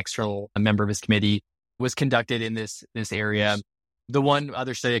was an external member of his committee, was conducted in this area. The one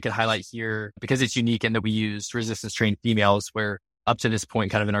other study I could highlight here, because it's unique in that we used resistance-trained females, where up to this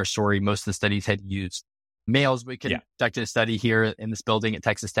point, kind of in our story, most of the studies had used males. We conducted a study here in this building at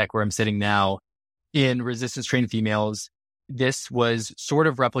Texas Tech, where I'm sitting now, in resistance-trained females. This was sort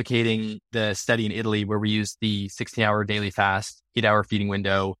of replicating the study in Italy, where we used the 16-hour daily fast, 8-hour feeding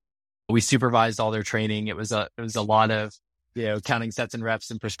window. We supervised all their training. It was a lot of, counting sets and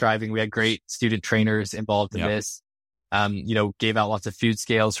reps and prescribing. We had great student trainers involved in this. Gave out lots of food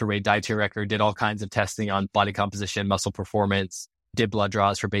scales for weight, dietary record, did all kinds of testing on body composition, muscle performance, did blood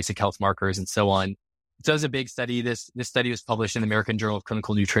draws for basic health markers, and so on. So it was a big study. This study was published in the American Journal of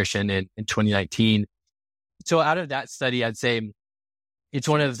Clinical Nutrition in 2019. So out of that study, I'd say it's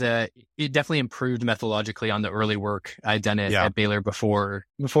it definitely improved methodologically on the early work I'd done at Baylor before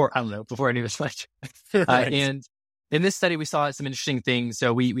any of this much. Right. And in this study, we saw some interesting things.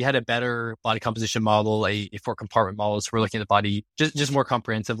 So we had a better body composition model, a 4-compartment model. So we're looking at the body just more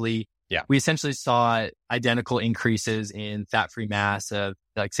comprehensively. Yeah. We essentially saw identical increases in fat-free mass of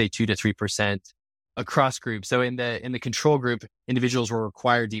like say 2 to 3% across groups. So in the control group, individuals were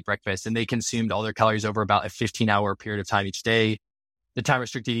required to eat breakfast, and they consumed all their calories over about a 15-hour period of time each day. The time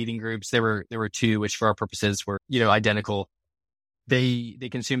restricted eating groups, there were 2, which for our purposes were, identical. They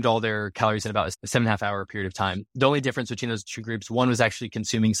consumed all their calories in about a 7.5-hour period of time. The only difference between those 2 groups, one was actually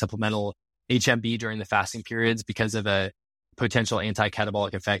consuming supplemental HMB during the fasting periods because of a potential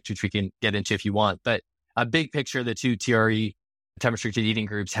anti-catabolic effect, which we can get into if you want. But a big picture, the 2 TRE, time restricted eating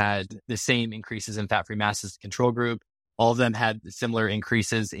groups, had the same increases in fat-free mass as the control group, All of them had similar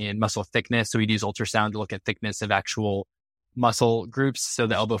increases in muscle thickness. So we'd use ultrasound to look at thickness of actual muscle groups. So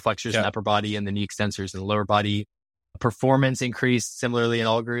the elbow flexors in the upper body and the knee extensors in the lower body. Performance increased similarly in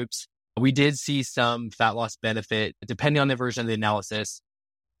all groups. We did see some fat loss benefit depending on the version of the analysis.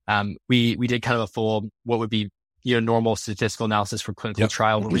 We did kind of a full, what would be, normal statistical analysis for clinical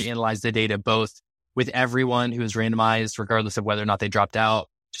trial, where we analyzed the data both with everyone who was randomized, regardless of whether or not they dropped out,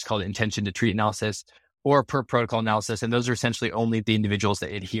 just called intention to treat analysis, or per protocol analysis. And those are essentially only the individuals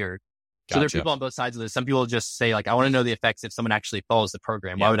that adhered. So there are people on both sides of this. Some people just say, like, I want to know the effects if someone actually follows the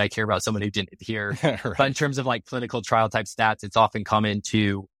program. Why would I care about someone who didn't adhere? Right. But in terms of like clinical trial type stats, it's often common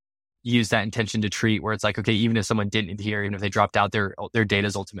to use that intention to treat, where it's like, okay, even if someone didn't adhere, even if they dropped out, their data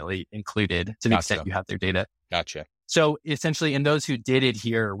is ultimately included to the extent you have their data. Gotcha. So essentially, in those who did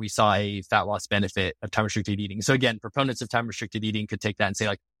adhere, we saw a fat loss benefit of time-restricted eating. So again, proponents of time-restricted eating could take that and say,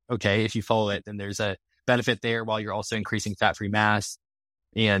 like, okay, if you follow it, then there's a benefit there while you're also increasing fat-free mass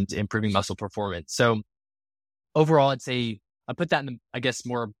and improving muscle performance. So overall, I'd say I put that in the, I guess,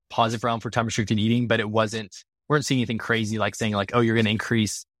 more positive realm for time-restricted eating, but weren't seeing anything crazy like saying like, oh, you're going to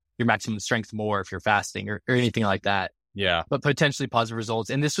increase your maximum strength more if you're fasting or anything like that. Yeah. But potentially positive results.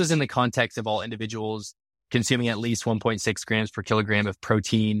 And this was in the context of all individuals consuming at least 1.6 grams per kilogram of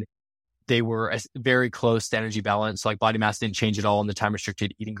protein. They were very close to energy balance. So like body mass didn't change at all in the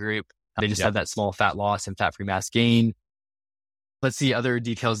time-restricted eating group. They just had that small fat loss and fat-free mass gain. Let's see other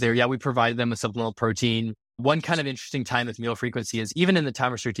details there. Yeah, we provided them with supplemental protein. One kind of interesting time with meal frequency is even in the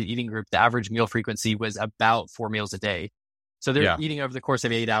time-restricted eating group, the average meal frequency was about 4 meals a day. So they're eating over the course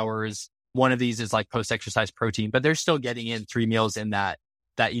of 8 hours. One of these is like post-exercise protein, but they're still getting in 3 meals in that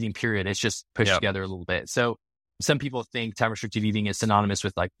eating period. It's just pushed together a little bit. So some people think time-restricted eating is synonymous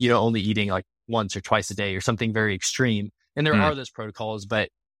with like, only eating like once or twice a day or something very extreme. And there are those protocols, but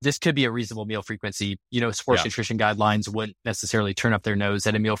this could be a reasonable meal frequency. Sports nutrition guidelines wouldn't necessarily turn up their nose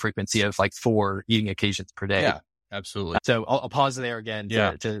at a meal frequency of like 4 eating occasions per day. Yeah, absolutely. So I'll pause there again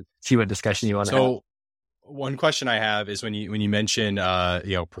to see what discussion you want to have. So one question I have is when you mention,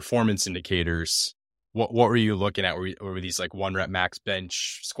 performance indicators, what were you looking at? Were these like 1 rep max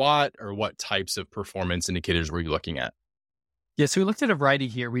bench squat, or what types of performance indicators were you looking at? Yeah, so we looked at a variety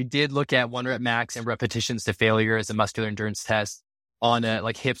here. We did look at 1 rep max and repetitions to failure as a muscular endurance test on a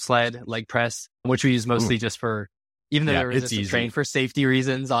like hip sled leg press, which we use mostly just for, even though there was training for safety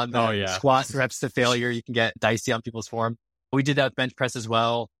reasons on the squat reps to failure, you can get dicey on people's form. We did that with bench press as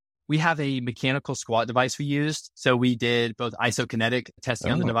well. We have a mechanical squat device we used. So we did both isokinetic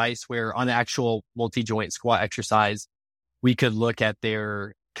testing on the device, where on an actual multi-joint squat exercise, we could look at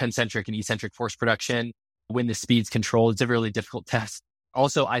their concentric and eccentric force production when the speed's controlled. It's a really difficult test.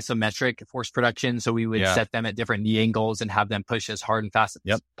 Also isometric force production. So we would set them at different knee angles and have them push as hard and fast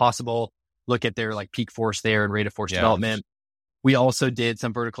as possible. Look at their like peak force there and rate of force development. We also did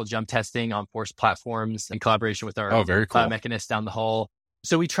some vertical jump testing on force platforms in collaboration with our biomechanist down the hall.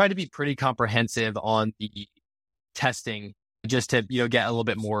 So we try to be pretty comprehensive on the testing just to, get a little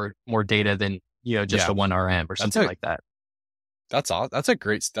bit more data than, just a 1 RM or something like that. That's all. That's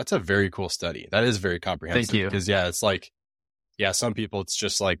a very cool study. That is very comprehensive. Thank you. Because it's like, some people it's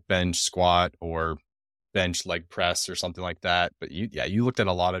just like bench squat or bench leg press or something like that. But you looked at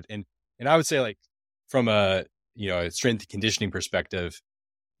a lot of, and I would say like from a strength and conditioning perspective,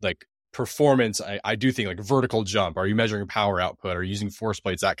 like performance, I do think like vertical jump. Are you measuring power output? Are you using force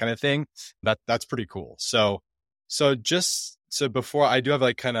plates? That kind of thing. That's pretty cool. So before I do have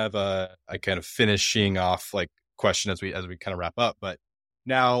like kind of a finishing off like question as we kind of wrap up. But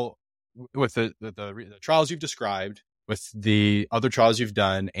now with the trials you've described, with the other trials you've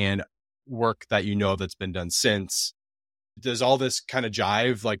done and work that that's been done since, does all this kind of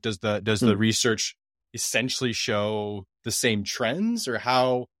jive? Like, does the research essentially show the same trends, or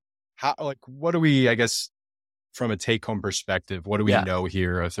how like what do we, I guess, from a take home perspective, what do we know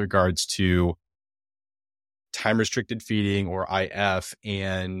here with regards to time restricted feeding or IF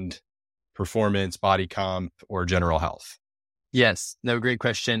and performance, body comp, or general health? Yes, no, great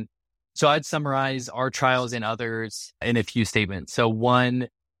question. So I'd summarize our trials and others in a few statements. So one,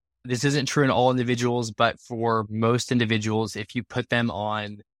 this isn't true in all individuals, but for most individuals, if you put them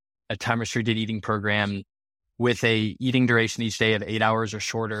on a time restricted eating program with a eating duration each day of 8 hours or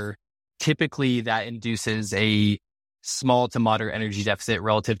shorter, typically that induces a small to moderate energy deficit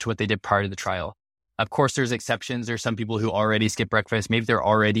relative to what they did prior to the trial. Of course, there's exceptions. There's some people who already skip breakfast. Maybe they're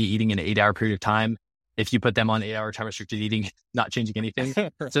already eating an 8-hour period of time. If you put them on 8-hour time restricted eating, not changing anything. So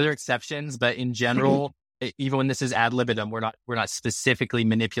there are exceptions, but in general, even when this is ad libitum, we're not specifically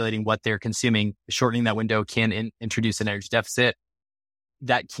manipulating what they're consuming. Shortening that window can introduce an energy deficit.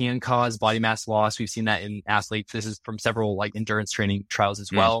 that can cause body mass loss. We've seen that in athletes. This is from several like endurance training trials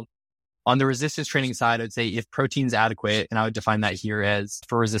as well. On the resistance training side, I'd say if protein's adequate, and I would define that here as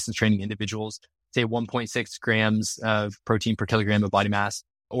for resistance training individuals, say 1.6 grams of protein per kilogram of body mass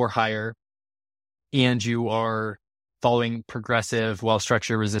or higher, and you are following progressive,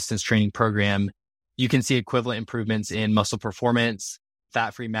 well-structured resistance training program, you can see equivalent improvements in muscle performance,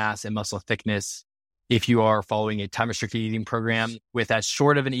 fat-free mass, and muscle thickness if you are following a time-restricted eating program with as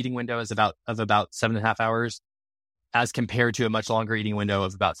short of an eating window as about 7.5 hours, as compared to a much longer eating window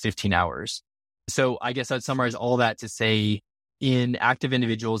of about 15 hours. So I guess I'd summarize all that to say in active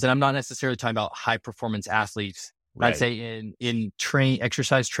individuals, and I'm not necessarily talking about high performance athletes, right. I'd say in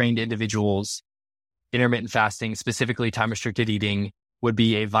exercise trained individuals, intermittent fasting, specifically time restricted eating, would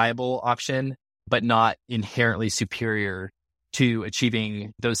be a viable option, but not inherently superior to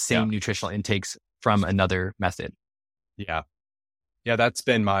achieving those same nutritional intakes from another method. Yeah. Yeah, that's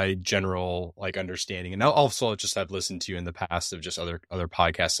been my general like understanding. And also just I've listened to you in the past of just other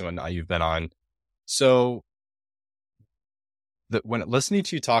podcasts and whatnot you've been on. So when listening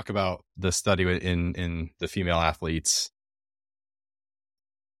to you talk about the study in the female athletes,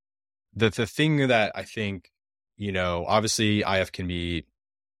 the thing that I think, obviously IF can be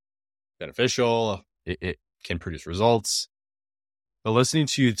beneficial. It can produce results. But listening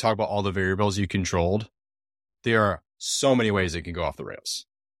to you talk about all the variables you controlled, there are so many ways it can go off the rails.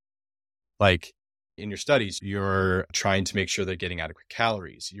 Like in your studies, you're trying to make sure they're getting adequate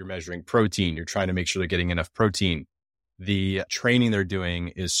calories. You're measuring protein. You're trying to make sure they're getting enough protein. The training they're doing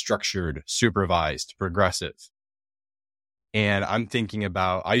is structured, supervised, progressive. And I'm thinking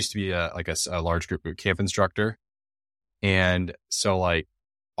about, I used to be a large group boot camp instructor. And so like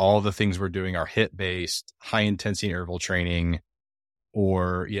all the things we're doing are HIIT-based, high intensity interval training,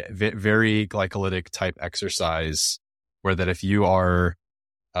 or very glycolytic type exercise, where that if you are,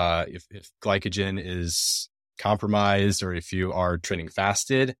 if glycogen is compromised or if you are training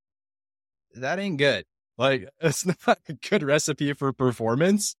fasted, that ain't good. Like it's not a good recipe for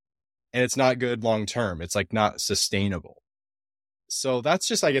performance and it's not good long-term. It's like not sustainable. So that's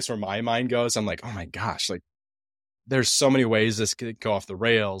just, I guess, where my mind goes. I'm like, oh my gosh, like there's so many ways this could go off the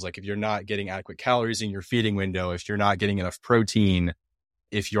rails. Like if you're not getting adequate calories in your feeding window, if you're not getting enough protein,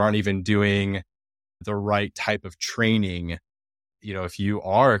 if you aren't even doing the right type of training, if you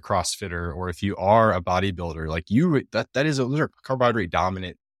are a CrossFitter or if you are a bodybuilder, like those are carbohydrate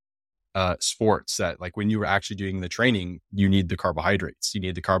dominant sports that like when you were actually doing the training, you need the carbohydrates, you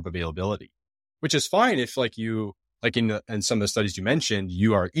need the carb availability, which is fine if like you, like in some of the studies you mentioned,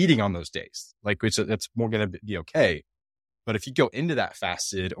 you are eating on those days, like that's more going to be okay. But if you go into that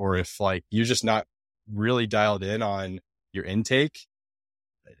fasted, or if like you're just not really dialed in on your intake,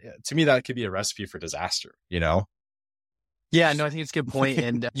 to me, that could be a recipe for disaster, Yeah, no, I think it's a good point.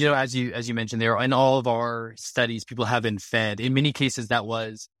 And, as you mentioned there, in all of our studies, people have been fed. In many cases, that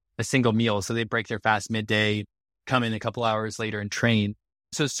was a single meal. So they break their fast midday, come in a couple hours later and train.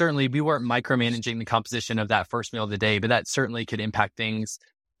 So certainly we weren't micromanaging the composition of that first meal of the day, but that certainly could impact things.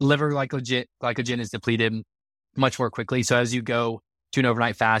 Liver glycogen is depleted much more quickly. So as you go to an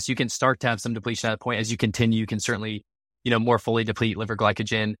overnight fast, you can start to have some depletion at that point. As you continue, you can certainly, more fully deplete liver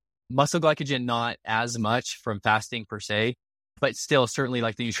glycogen. Muscle glycogen, not as much from fasting per se, but still certainly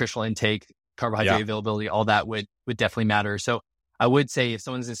like the nutritional intake, carbohydrate availability, all that would definitely matter. So I would say if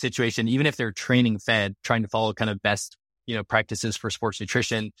someone's in a situation, even if they're training fed, trying to follow kind of best, practices for sports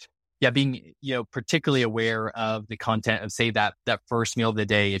nutrition, being, particularly aware of the content of say that first meal of the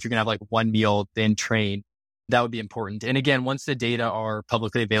day. If you're gonna have like one meal, then train, that would be important. And again, once the data are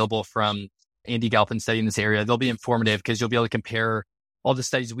publicly available from Andy Galpin's study in this area, they'll be informative because you'll be able to compare all the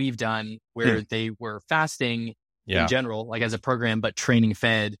studies we've done where they were fasting in general, like as a program, but training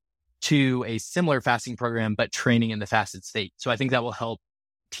fed, to a similar fasting program, but training in the fasted state. So I think that will help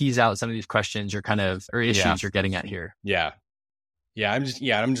tease out some of these questions or issues you're getting at here. Yeah. I'm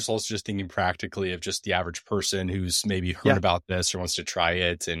just also just thinking practically of just the average person who's maybe heard about this or wants to try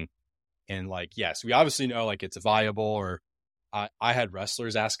it. And like, yes, we obviously know like it's viable, or I had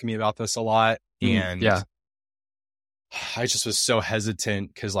wrestlers asking me about this a lot. And I just was so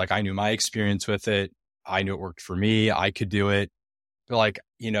hesitant because like I knew my experience with it. I knew it worked for me. I could do it. But like,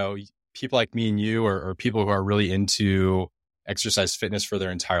 people like me and you, or people who are really into exercise fitness for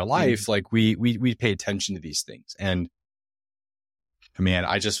their entire life, like we pay attention to these things. And man,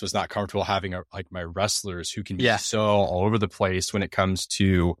 I just was not comfortable having my wrestlers who can be so all over the place when it comes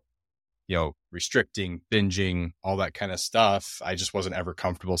to, restricting, binging, all that kind of stuff. I just wasn't ever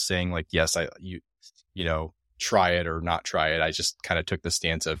comfortable saying like, yes, try it or not try it. I just kind of took the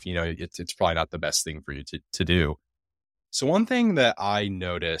stance of, it's probably not the best thing for you to do. So one thing that I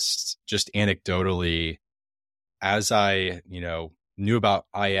noticed just anecdotally as I, knew about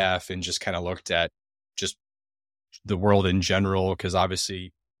IF and just kind of looked at just the world in general, because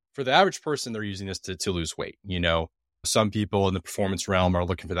obviously for the average person, they're using this to lose weight. Some people in the performance realm are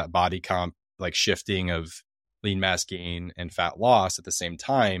looking for that body comp, like shifting of lean mass gain and fat loss at the same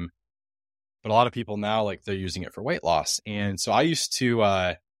time. But a lot of people now, like they're using it for weight loss. And so I used to,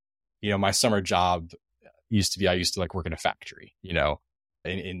 my summer job used to be, I used to like work in a factory,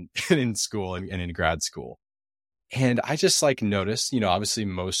 in school and in grad school. And I just like noticed, obviously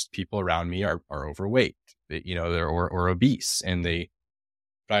most people around me are overweight, they're or obese,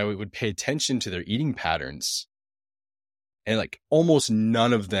 but I would pay attention to their eating patterns, and like almost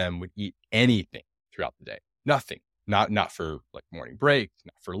none of them would eat anything throughout the day. Nothing. Not for like morning break,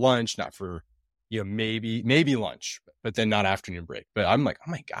 not for lunch, not for, maybe lunch, but then not afternoon break. But I'm like,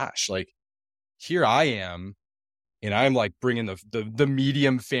 oh my gosh, like here I am, and I'm like bringing the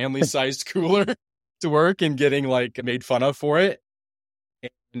medium family sized cooler to work and getting like made fun of for it.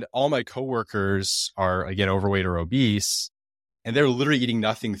 And all my coworkers are again overweight or obese, and they're literally eating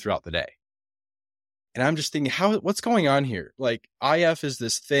nothing throughout the day. And I'm just thinking, what's going on here? Like IF is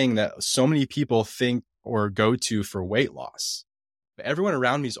this thing that so many people think or go to for weight loss, but everyone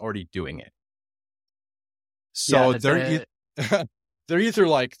around me is already doing it. So they're either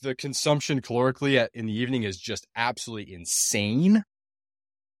like the consumption calorically in the evening is just absolutely insane.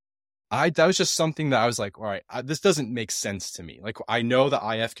 That was just something that I was like, all right, this doesn't make sense to me. Like I know that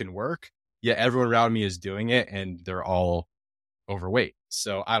IF can work, yet everyone around me is doing it and they're all overweight.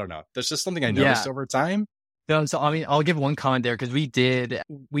 So I don't know. That's just something I noticed over time. No, so I mean, I'll give one comment there, because we did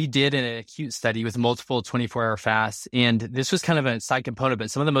an acute study with multiple 24-hour fasts, and this was kind of a side component,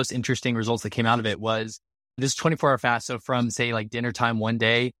 but some of the most interesting results that came out of it was this 24-hour fast. So from say like dinner time one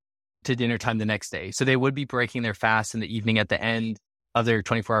day to dinner time the next day. So they would be breaking their fast in the evening at the end of their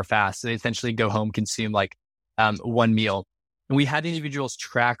 24-hour fast. So they essentially go home, consume like one meal. And we had individuals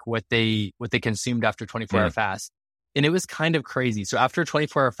track what they consumed after 24-hour fast. And it was kind of crazy. So after a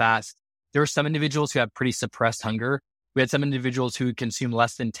 24-hour fast, there were some individuals who had pretty suppressed hunger. We had some individuals who consumed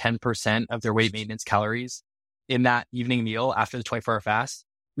less than 10% of their weight maintenance calories in that evening meal after the 24-hour fast.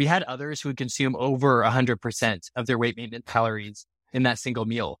 We had others who would consume over 100% of their weight maintenance calories in that single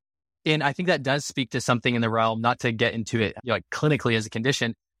meal. And I think that does speak to something in the realm, not to get into it like clinically as a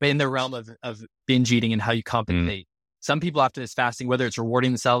condition, but in the realm of binge eating and how you compensate. Some people after this fasting, whether it's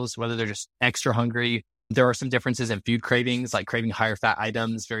rewarding themselves, whether they're just extra hungry, there are some differences in food cravings, like craving higher fat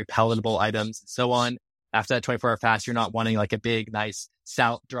items, very palatable items, and so on. After that 24-hour fast, you're not wanting like a big, nice,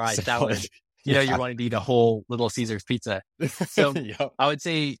 dry salad. You're wanting to eat a whole Little Caesars pizza. So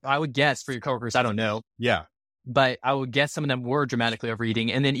I would guess for your coworkers, I don't know. Yeah. But I would guess some of them were dramatically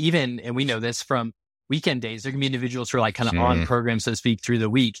overeating. And then and we know this from weekend days, there can be individuals who are like kind of on program, so to speak, through the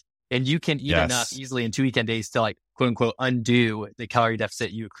week. And you can eat enough easily in 2 weekend days to like, quote unquote, undo the calorie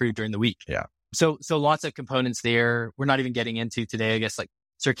deficit you accrued during the week. Yeah. So lots of components there. We're not even getting into today, I guess, like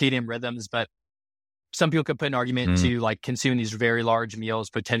circadian rhythms, but some people could put an argument to like consuming these very large meals,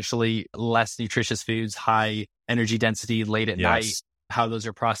 potentially less nutritious foods, high energy density late at night, how those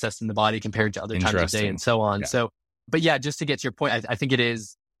are processed in the body compared to other times of day and so on. Yeah. So, but yeah, just to get to your point, I think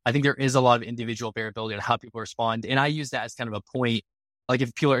there is a lot of individual variability on how people respond. And I use that as kind of a point. Like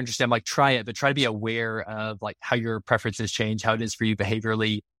if people are interested, I'm like, try it, but try to be aware of like how your preferences change, how it is for you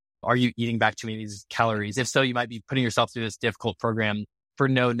behaviorally. Are you eating back too many of these calories? If so, you might be putting yourself through this difficult program for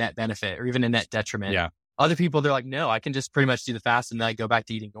no net benefit or even a net detriment. Yeah. Other people, they're like, no, I can just pretty much do the fast and then I go back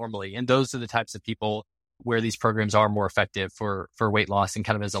to eating normally. And those are the types of people where these programs are more effective for weight loss and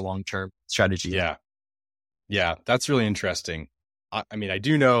kind of as a long-term strategy. Yeah. Yeah. That's really interesting. I mean, I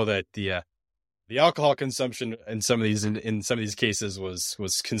do know that the alcohol consumption in some of these cases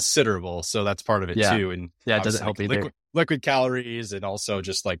was considerable. So that's part of it too. And it doesn't help either. Liquid calories and also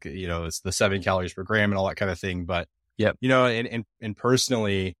just like, it's the 7 calories per gram and all that kind of thing. But, and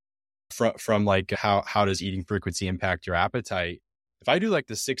personally from like, how does eating frequency impact your appetite? If I do like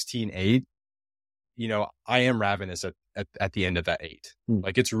the 16-8, I am ravenous at the end of that 8.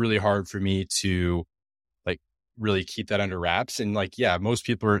 Like it's really hard for me to like really keep that under wraps. And like, most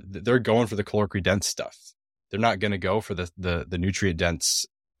people they're going for the calorically dense stuff. They're not going to go for the nutrient dense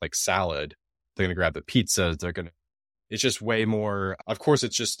like salad. They're going to grab the pizzas. It's just way more, of course,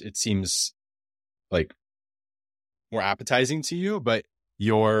 it seems like more appetizing to you, but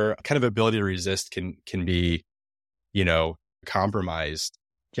your kind of ability to resist can be, compromised.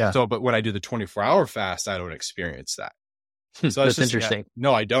 Yeah. So, but when I do the 24-hour fast, I don't experience that. So that's interesting.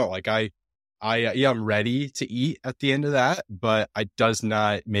 No, I don't. Like I'm ready to eat at the end of that, but it does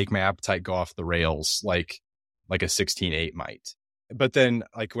not make my appetite go off the rails like like a 16-8 might. But then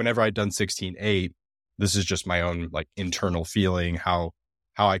like whenever I'd done 16-8, this is just my own like internal feeling, how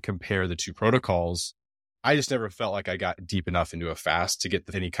I compare the two protocols. I just never felt like I got deep enough into a fast to get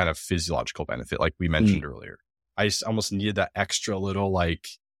any kind of physiological benefit, like we mentioned earlier. I just almost needed that extra little, like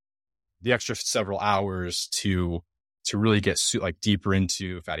the extra several hours to really get like deeper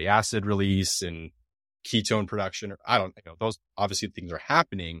into fatty acid release and ketone production. I don't know. Those obviously things are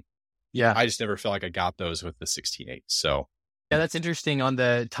happening. Yeah. I just never felt like I got those with the 16-8. So yeah, that's interesting on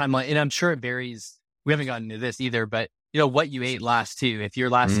the timeline. And I'm sure it varies. We haven't gotten into this either, but what you ate last too. If your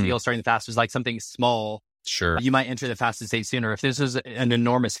last meal starting the fast was like something small, sure, you might enter the fasted state sooner. If this was an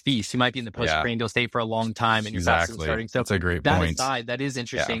enormous feast, you might be in the postprandial state for a long time and your fast is starting. So that's a great that point. aside, that is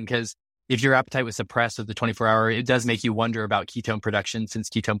interesting because if your appetite was suppressed with the 24-hour, it does make you wonder about ketone production since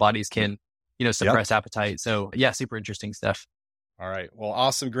ketone bodies can, suppress appetite. So yeah, super interesting stuff. All right. Well,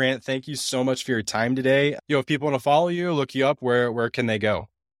 awesome, Grant. Thank you so much for your time today. If people want to follow you, look you up, where can they go?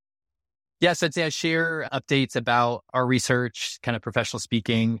 Yes, I'd say I share updates about our research, kind of professional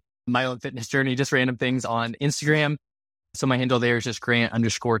speaking, my own fitness journey, just random things on Instagram. So my handle there is just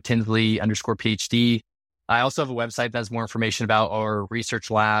Grant_Tinsley_PhD. I also have a website that has more information about our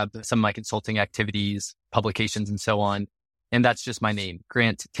research lab, some of my consulting activities, publications, and so on. And that's just my name,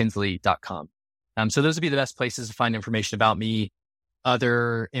 granttinsley.com. So those would be the best places to find information about me.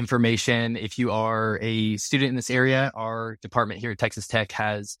 Other information, if you are a student in this area, our department here at Texas Tech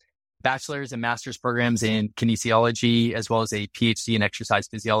has bachelor's and master's programs in kinesiology, as well as a PhD in exercise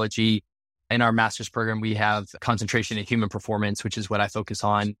physiology. In our master's program, we have concentration in human performance, which is what I focus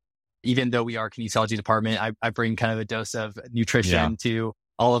on. Even though we are a kinesiology department, I bring kind of a dose of nutrition to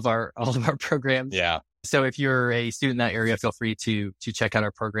all of our programs. Yeah. So if you're a student in that area, feel free to check out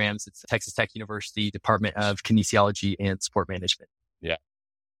our programs. It's Texas Tech University Department of Kinesiology and Sport Management. Yeah.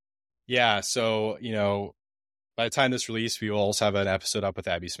 Yeah. So, by the time this release, we will also have an episode up with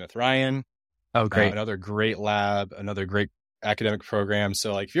Abby Smith-Ryan. Oh, great. Another great lab, another great academic program.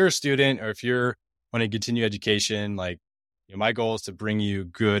 So like if you're a student or if you're wanting to continue education, like my goal is to bring you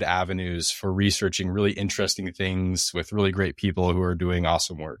good avenues for researching really interesting things with really great people who are doing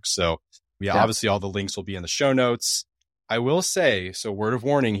awesome work. So obviously all the links will be in the show notes. I will say, so word of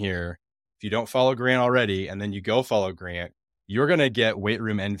warning here, if you don't follow Grant already and then you go follow Grant, you're going to get weight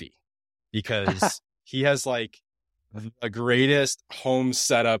room envy because he has like the greatest home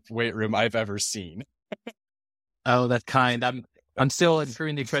setup weight room I've ever seen. Oh, that's kind. I'm still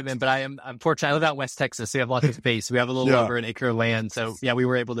improving the equipment, but I'm fortunate. I live out in West Texas, so we have lots of space. We have a little over an acre of land. So we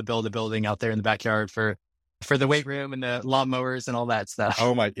were able to build a building out there in the backyard for the weight room and the lawnmowers and all that stuff.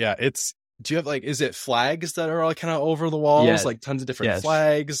 Oh my, yeah. Do you have is it flags that are all kind of over the walls? Yes. Like tons of different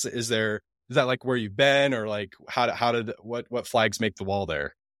flags? Is that like where you've been or like what flags make the wall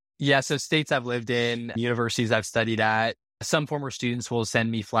there? Yeah. So states I've lived in, universities I've studied at, some former students will send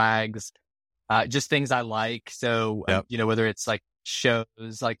me flags, just things I like. So, whether it's like shows,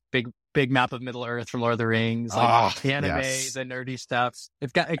 like big map of Middle Earth from Lord of the Rings, like anime, the nerdy stuff.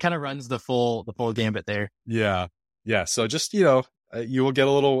 It kind of runs the full gambit there. Yeah. Yeah. So just, you will get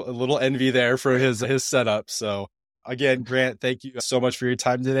a little envy there for his setup. So again, Grant, thank you so much for your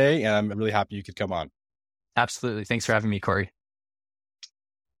time today. And I'm really happy you could come on. Absolutely. Thanks for having me, Corey.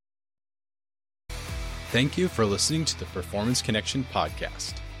 Thank you for listening to the Performance Connection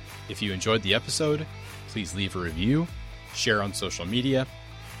podcast. If you enjoyed the episode, please leave a review, share on social media,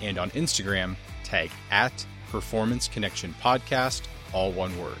 and on Instagram, tag @Performance Connection Podcast, all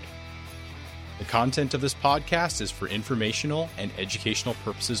one word. The content of this podcast is for informational and educational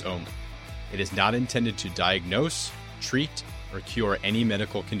purposes only. It is not intended to diagnose, treat, or cure any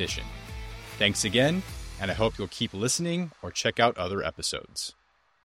medical condition. Thanks again, and I hope you'll keep listening or check out other episodes.